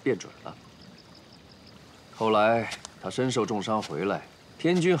然，便准了。后来他身受重伤回来，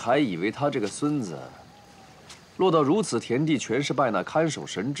天君还以为他这个孙子落到如此田地，全是拜那看守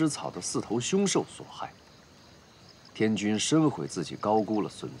神之草的4头凶兽所害。天君深悔自己高估了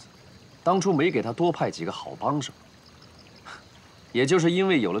孙子，当初没给他多派几个好帮手。也就是因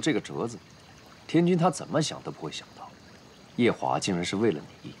为有了这个折子，天君他怎么想都不会想到，夜华竟然是为了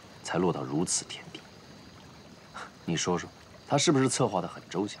你才落到如此田地。你说说，他是不是策划得很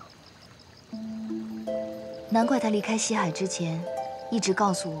周详？难怪他离开西海之前，一直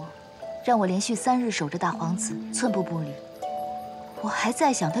告诉我，让我连续3日守着大皇子，寸步不离。我还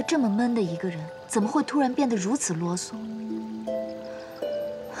在想，他这么闷的一个人，怎么会突然变得如此啰嗦？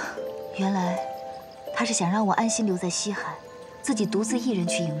原来，他是想让我安心留在西海，自己独自一人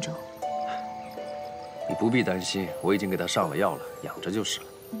去瀛洲。你不必担心，我已经给他上了药了，养着就是了。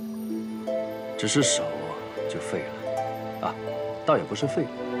只是手就废了。倒也不是废了。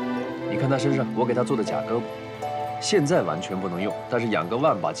你看他身上我给他做的假胳膊，现在完全不能用，但是养个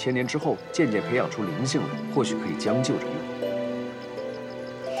万把千年之后，渐渐培养出灵性来，或许可以将就着用。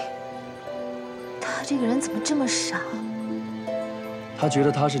他这个人怎么这么傻？他觉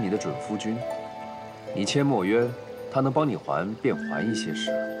得他是你的准夫君，你签莫约，他能帮你还便还一些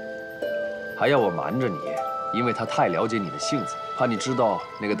事，还要我瞒着你，因为他太了解你的性子，怕你知道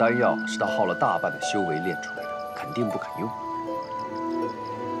那个丹药是他耗了大半的修为炼出来的，肯定不肯用。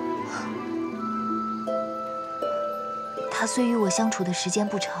他虽与我相处的时间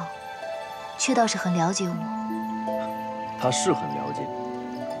不长，却倒是很了解我。他是很了解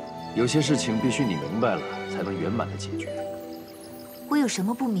你，有些事情必须你明白了才能圆满的解决。我有什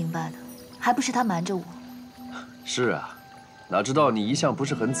么不明白的？还不是他瞒着我。是啊，哪知道你一向不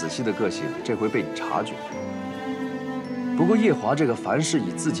是很仔细的个性，这回被你察觉了。不过夜华这个凡事以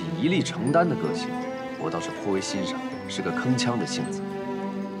自己一力承担的个性，我倒是颇为欣赏，是个铿锵的性子。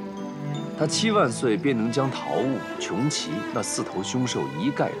他7万岁便能将桃物、穷奇那4头凶兽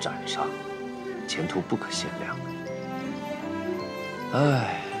一概斩杀，前途不可限量。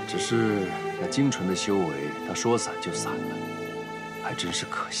唉，只是那精纯的修为，他说散就散了，还真是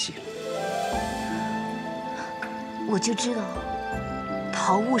可惜了。我就知道，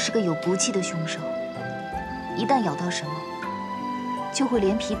桃物是个有骨气的凶兽，一旦咬到什么，就会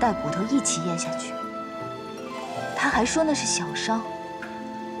连皮带骨头一起咽下去。他还说那是小伤。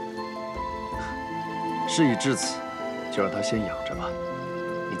事已至此，就让他先养着吧。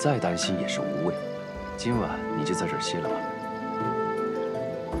你再担心也是无谓。今晚你就在这儿歇了吧。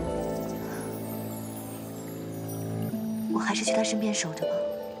我还是去他身边守着吧。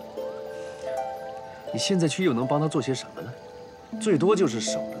你现在去又能帮他做些什么呢？最多就是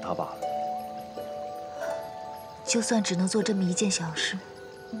守着他罢了。就算只能做这么一件小事，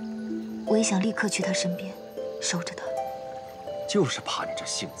我也想立刻去他身边，守着他。就是怕你这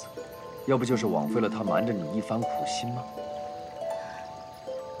性子。要不就是枉费了他瞒着你一番苦心吗？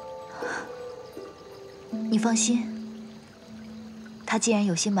你放心，他既然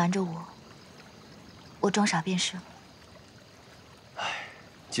有心瞒着我，我装傻便是了。唉，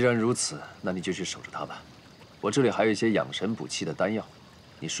既然如此，那你就去守着他吧。我这里还有一些养神补气的丹药，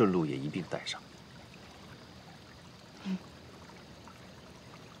你顺路也一并带上。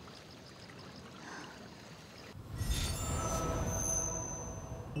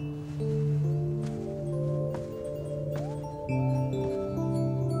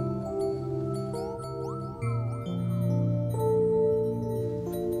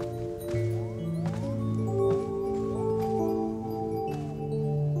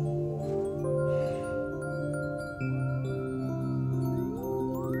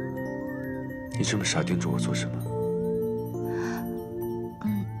你这么傻盯着我做什么？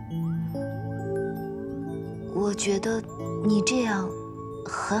我觉得你这样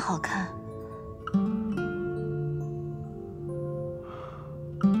很好看。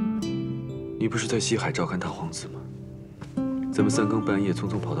你不是在西海召看大皇子吗？怎么3更半夜匆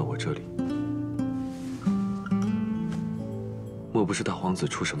匆跑到我这里？莫不是大皇子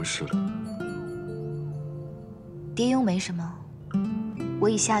出什么事了？蝶庸没什么，我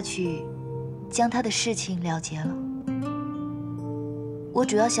已下去将他的事情了结了。我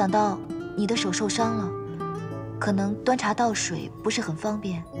主要想到你的手受伤了，可能端茶倒水不是很方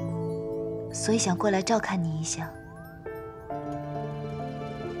便，所以想过来照看你一下。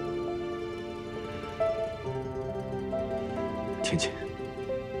芊芊，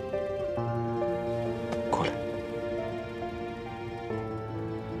过来。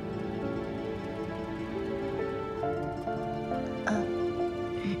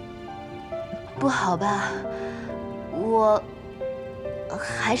不好吧？我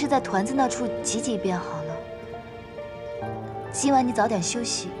还是在团子那处挤挤便好了。今晚你早点休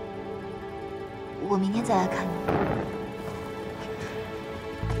息，我明天再来看你。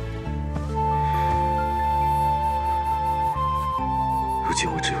如今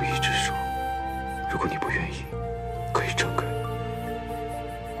我只有一只手，如果你不愿意，可以睁开。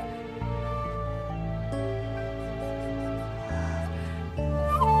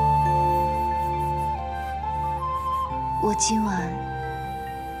我今晚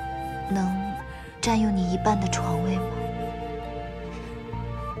能占用你一半的床位吗？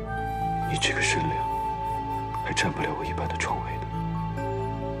你这个身量，还占不了我一半的床位呢。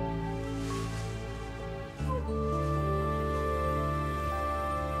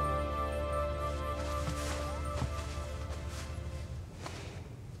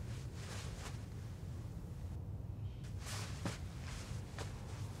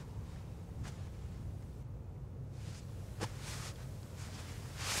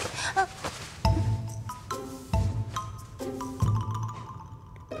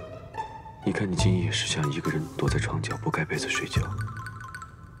你看，你今夜是想一个人躲在床角不盖被子睡觉，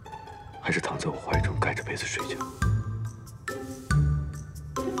还是躺在我怀中盖着被子睡觉？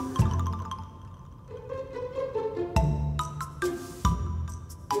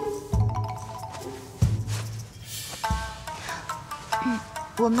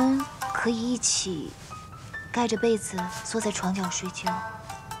我们可以一起盖着被子缩在床角睡觉。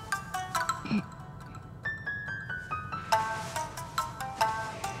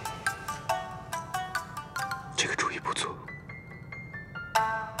这个主意不错。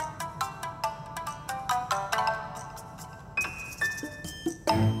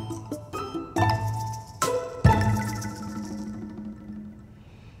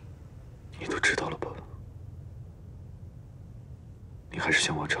你都知道了吧？你还是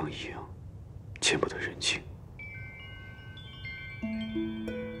像往常一样，见不得人情。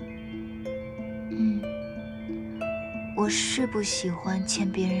我是不喜欢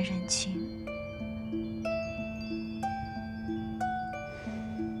欠别人人情。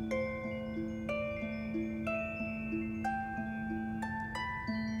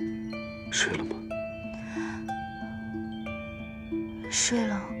睡了吗？睡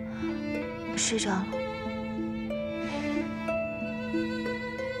了，睡着了。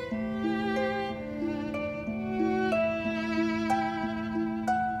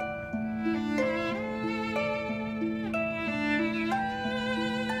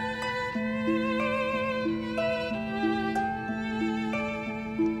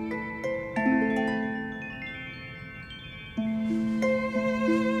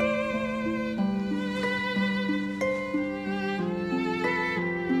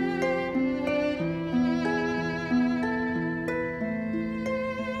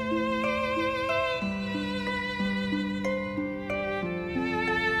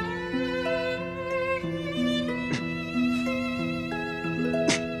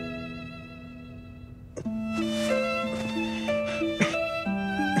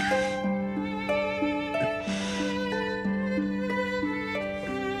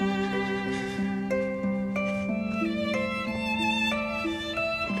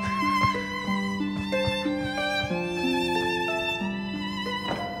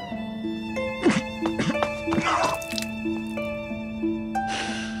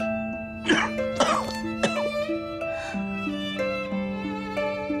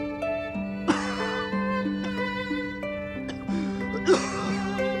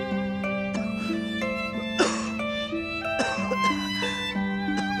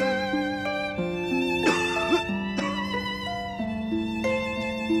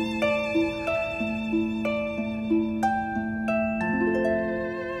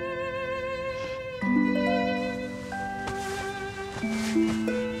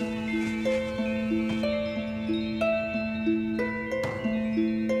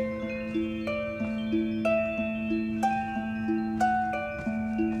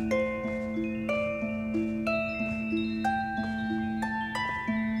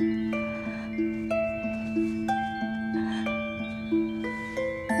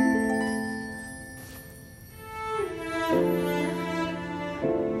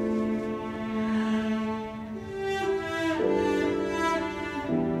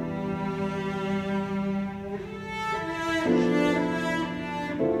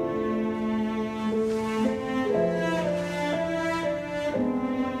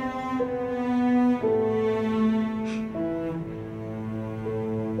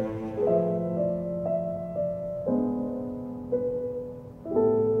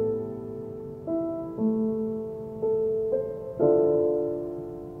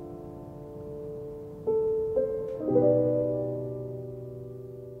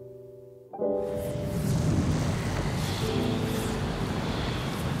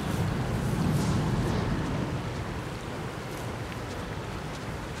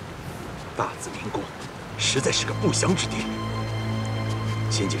大字明宫，实在是个不祥之地。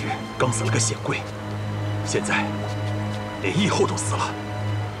前几日刚死了个显贵，现在连义后都死了。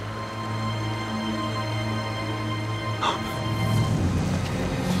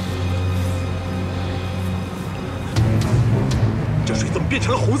这水怎么变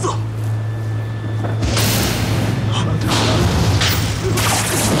成了红色？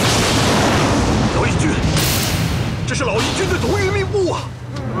老义军，这是老义军的同于命物啊！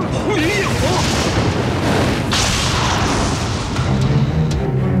红云焰火。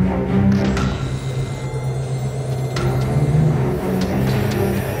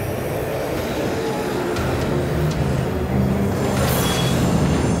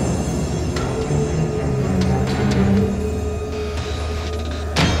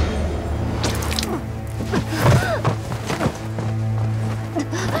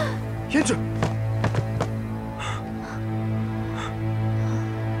天志，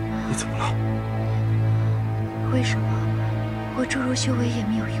你怎么了？为什么我注入修为也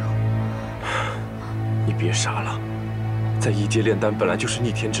没有用？你别傻了，在异界炼丹本来就是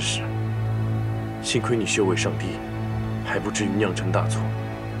逆天之事。幸亏你修为尚低，还不至于酿成大错。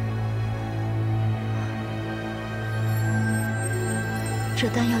这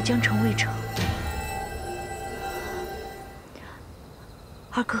丹药将成未成。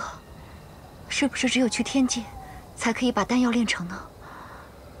二哥，是不是只有去天界，才可以把丹药炼成呢？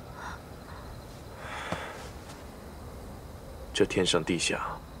这天上地下，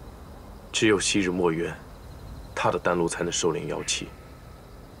只有昔日墨渊，他的丹炉才能收敛妖气。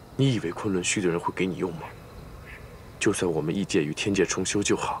你以为昆仑虚的人会给你用吗？就算我们异界与天界重修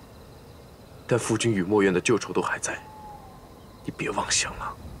就好，但夫君与墨渊的旧仇都还在，你别妄想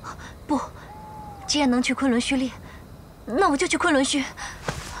了。不，既然能去昆仑虚炼，那我就去昆仑虚。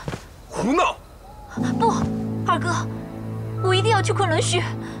胡闹！不，二哥，我一定要去昆仑虚。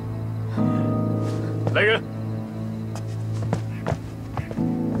来人！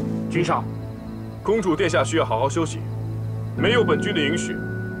君上，公主殿下需要好好休息，没有本君的允许，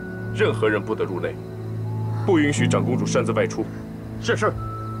任何人不得入内，不允许长公主擅自外出。是是。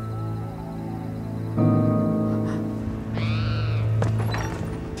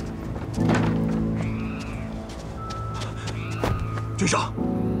君上，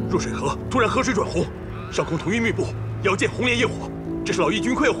若水河突然河水转红，上空腾云密布，遥见红莲焰火，这是老义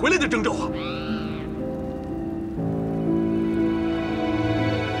军快要回来的征兆啊！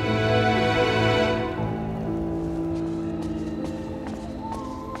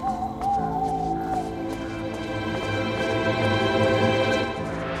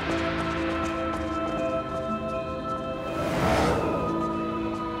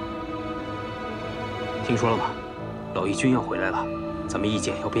听说了吧？老义军要回来了，咱们异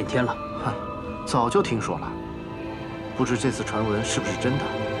界要变天了。哼，早就听说了，不知这次传闻是不是真的？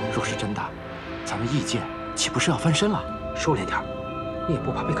若是真的，咱们异界岂不是要翻身了？收敛点，你也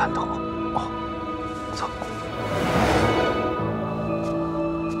不怕被看到。哦，走。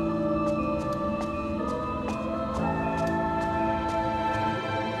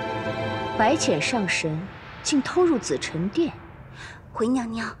白浅上神竟偷入紫宸殿，回娘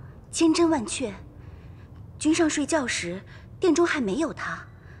娘，千真万确。君上睡觉时，殿中还没有他，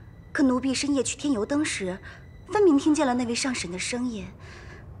可奴婢深夜去添油灯时，分明听见了那位上神的声音，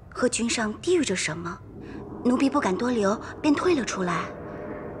和君上低语着什么。奴婢不敢多留，便退了出来。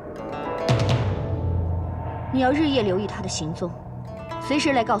你要日夜留意他的行踪，随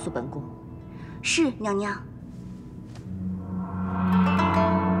时来告诉本宫。是，娘娘。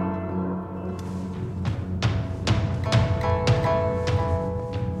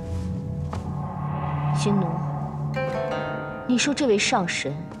君奴，你说这位上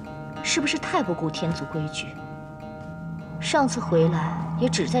神是不是太不顾天族规矩？上次回来也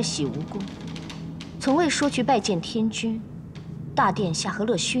只在洗无宫，从未说去拜见天君、大殿下和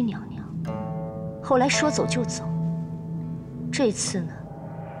乐须娘娘，后来说走就走。这次呢，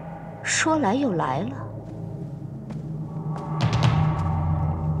说来又来了。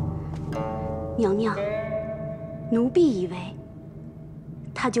娘娘，奴婢以为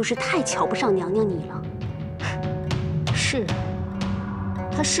他就是太瞧不上娘娘你了。是，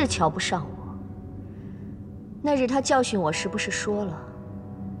他是瞧不上我。那日他教训我时，不是说了，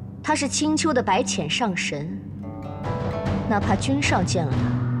他是青丘的白浅上神，哪怕君上见了他，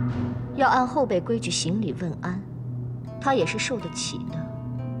要按后辈规矩行礼问安，他也是受得起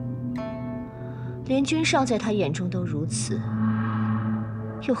的。连君上在他眼中都如此，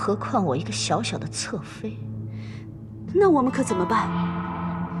又何况我一个小小的侧妃？那我们可怎么办？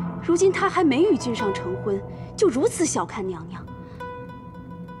如今他还没与君上成婚，就如此小看娘娘。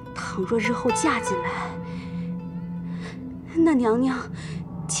倘若日后嫁进来，那娘娘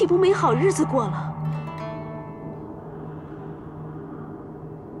岂不没好日子过了？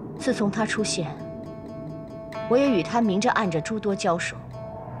自从他出现，我也与他明着暗着诸多交手，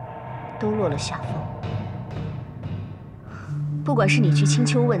都落了下风。不管是你去青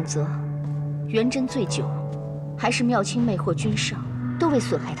丘问责，元贞醉酒，还是妙清魅惑君上，都未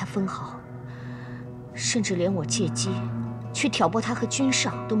损害他分毫。甚至连我借机去挑拨他和君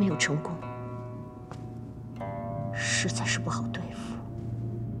上都没有成功，实在是不好对付。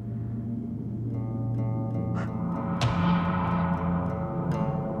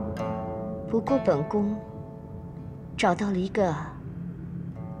不过本宫找到了一个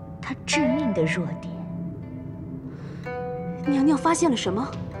他致命的弱点。娘娘发现了什么？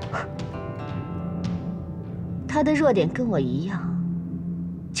他的弱点跟我一样，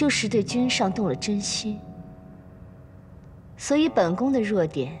就是对君上动了真心。所以本宫的弱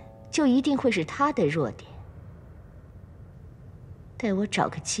点就一定会是他的弱点。待我找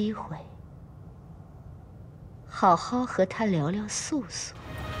个机会，好好和他聊聊素素。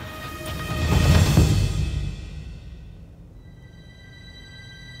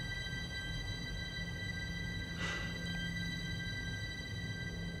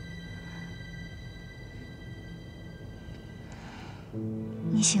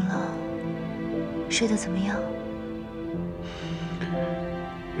你醒了，睡得怎么样？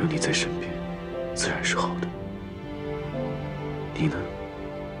有你在身边，自然是好的。你呢？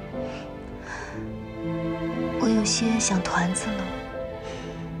我有些想团子了。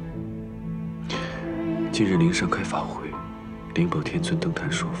近日灵山开法会，灵宝天尊登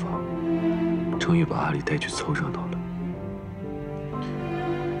坛说法，程宇把阿里带去凑热闹了。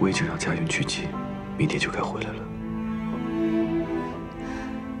我已经让家园聚集，明天就该回来了。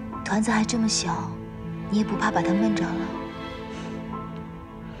团子还这么小，你也不怕把它闷着了？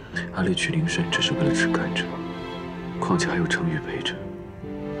阿里去灵山只是为了吃甘蔗，况且还有程宇陪着，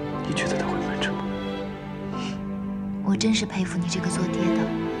你觉得他会闷着吗？我真是佩服你这个做爹的。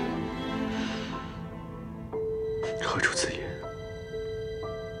何出此言？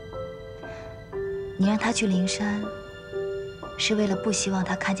你让他去灵山，是为了不希望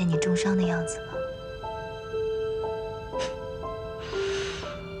他看见你重伤的样子吗？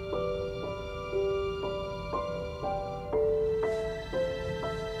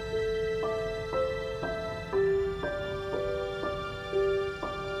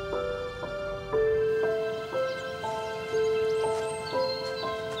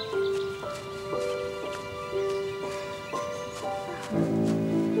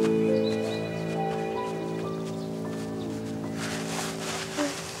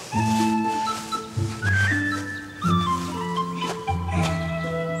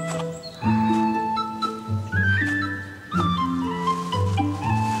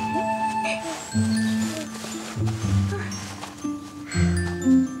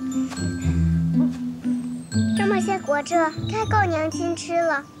这该够娘亲吃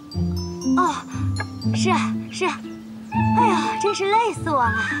了。哦，是。哎呀，真是累死我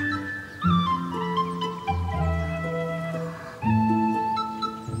了。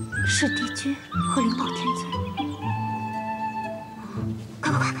是帝君和灵宝天尊。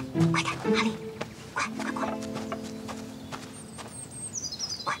快点，阿离，快过来。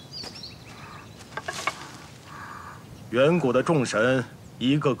快！远古的众神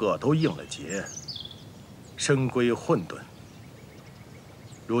一个个都应了劫。深归混沌，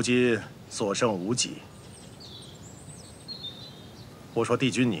如今所剩无几。我说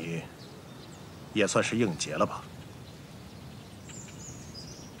帝君你，也算是应劫了吧？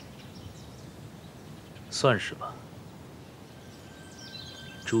算是吧。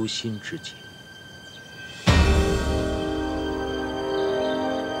诛心之劫。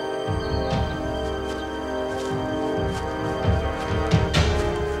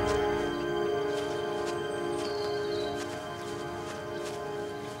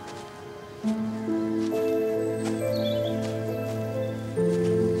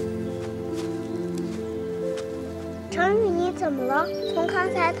怎么了？从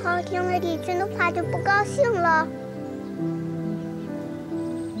刚才偷听了帝君的话就不高兴了？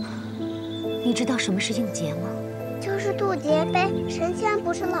你知道什么是应劫吗？就是渡劫呗，神仙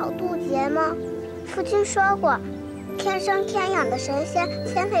不是老渡劫吗？父亲说过，天生天养的神仙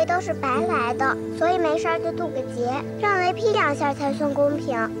仙费都是白来的，所以没事就渡个劫，让雷劈2下才算公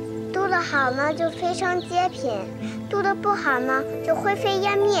平。渡得好呢就飞升阶品，渡得不好呢就灰飞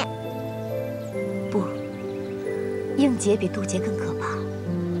烟灭。不。应劫比渡劫更可怕。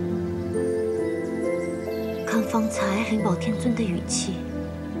看方才灵宝天尊的语气，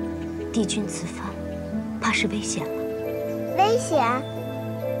帝君此番怕是危险了。危险？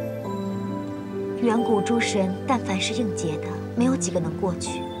远古诸神但凡是应劫的，没有几个能过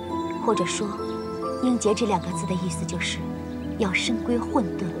去。或者说，应劫这2个字的意思就是要深归混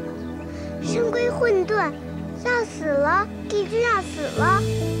沌了。深归混沌，要死了，帝君要死了。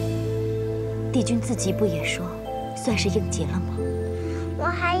帝君自己不也说？算是应劫了吗？我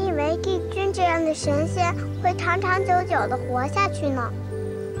还以为帝君这样的神仙会长长久久地活下去呢。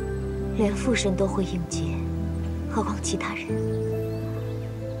连父神都会应劫，何况其他人？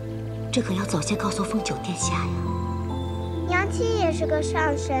这可要早些告诉凤九殿下呀。娘亲也是个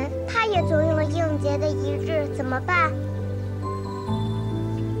上神，她也总有了应劫的一日，怎么办？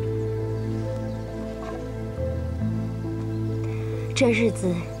这日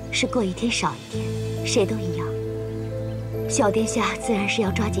子是过一天少一天，谁都一样。小殿下自然是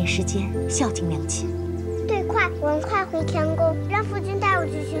要抓紧时间孝敬娘亲。对，快，我们快回天宫，让父君带我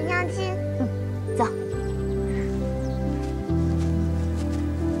去寻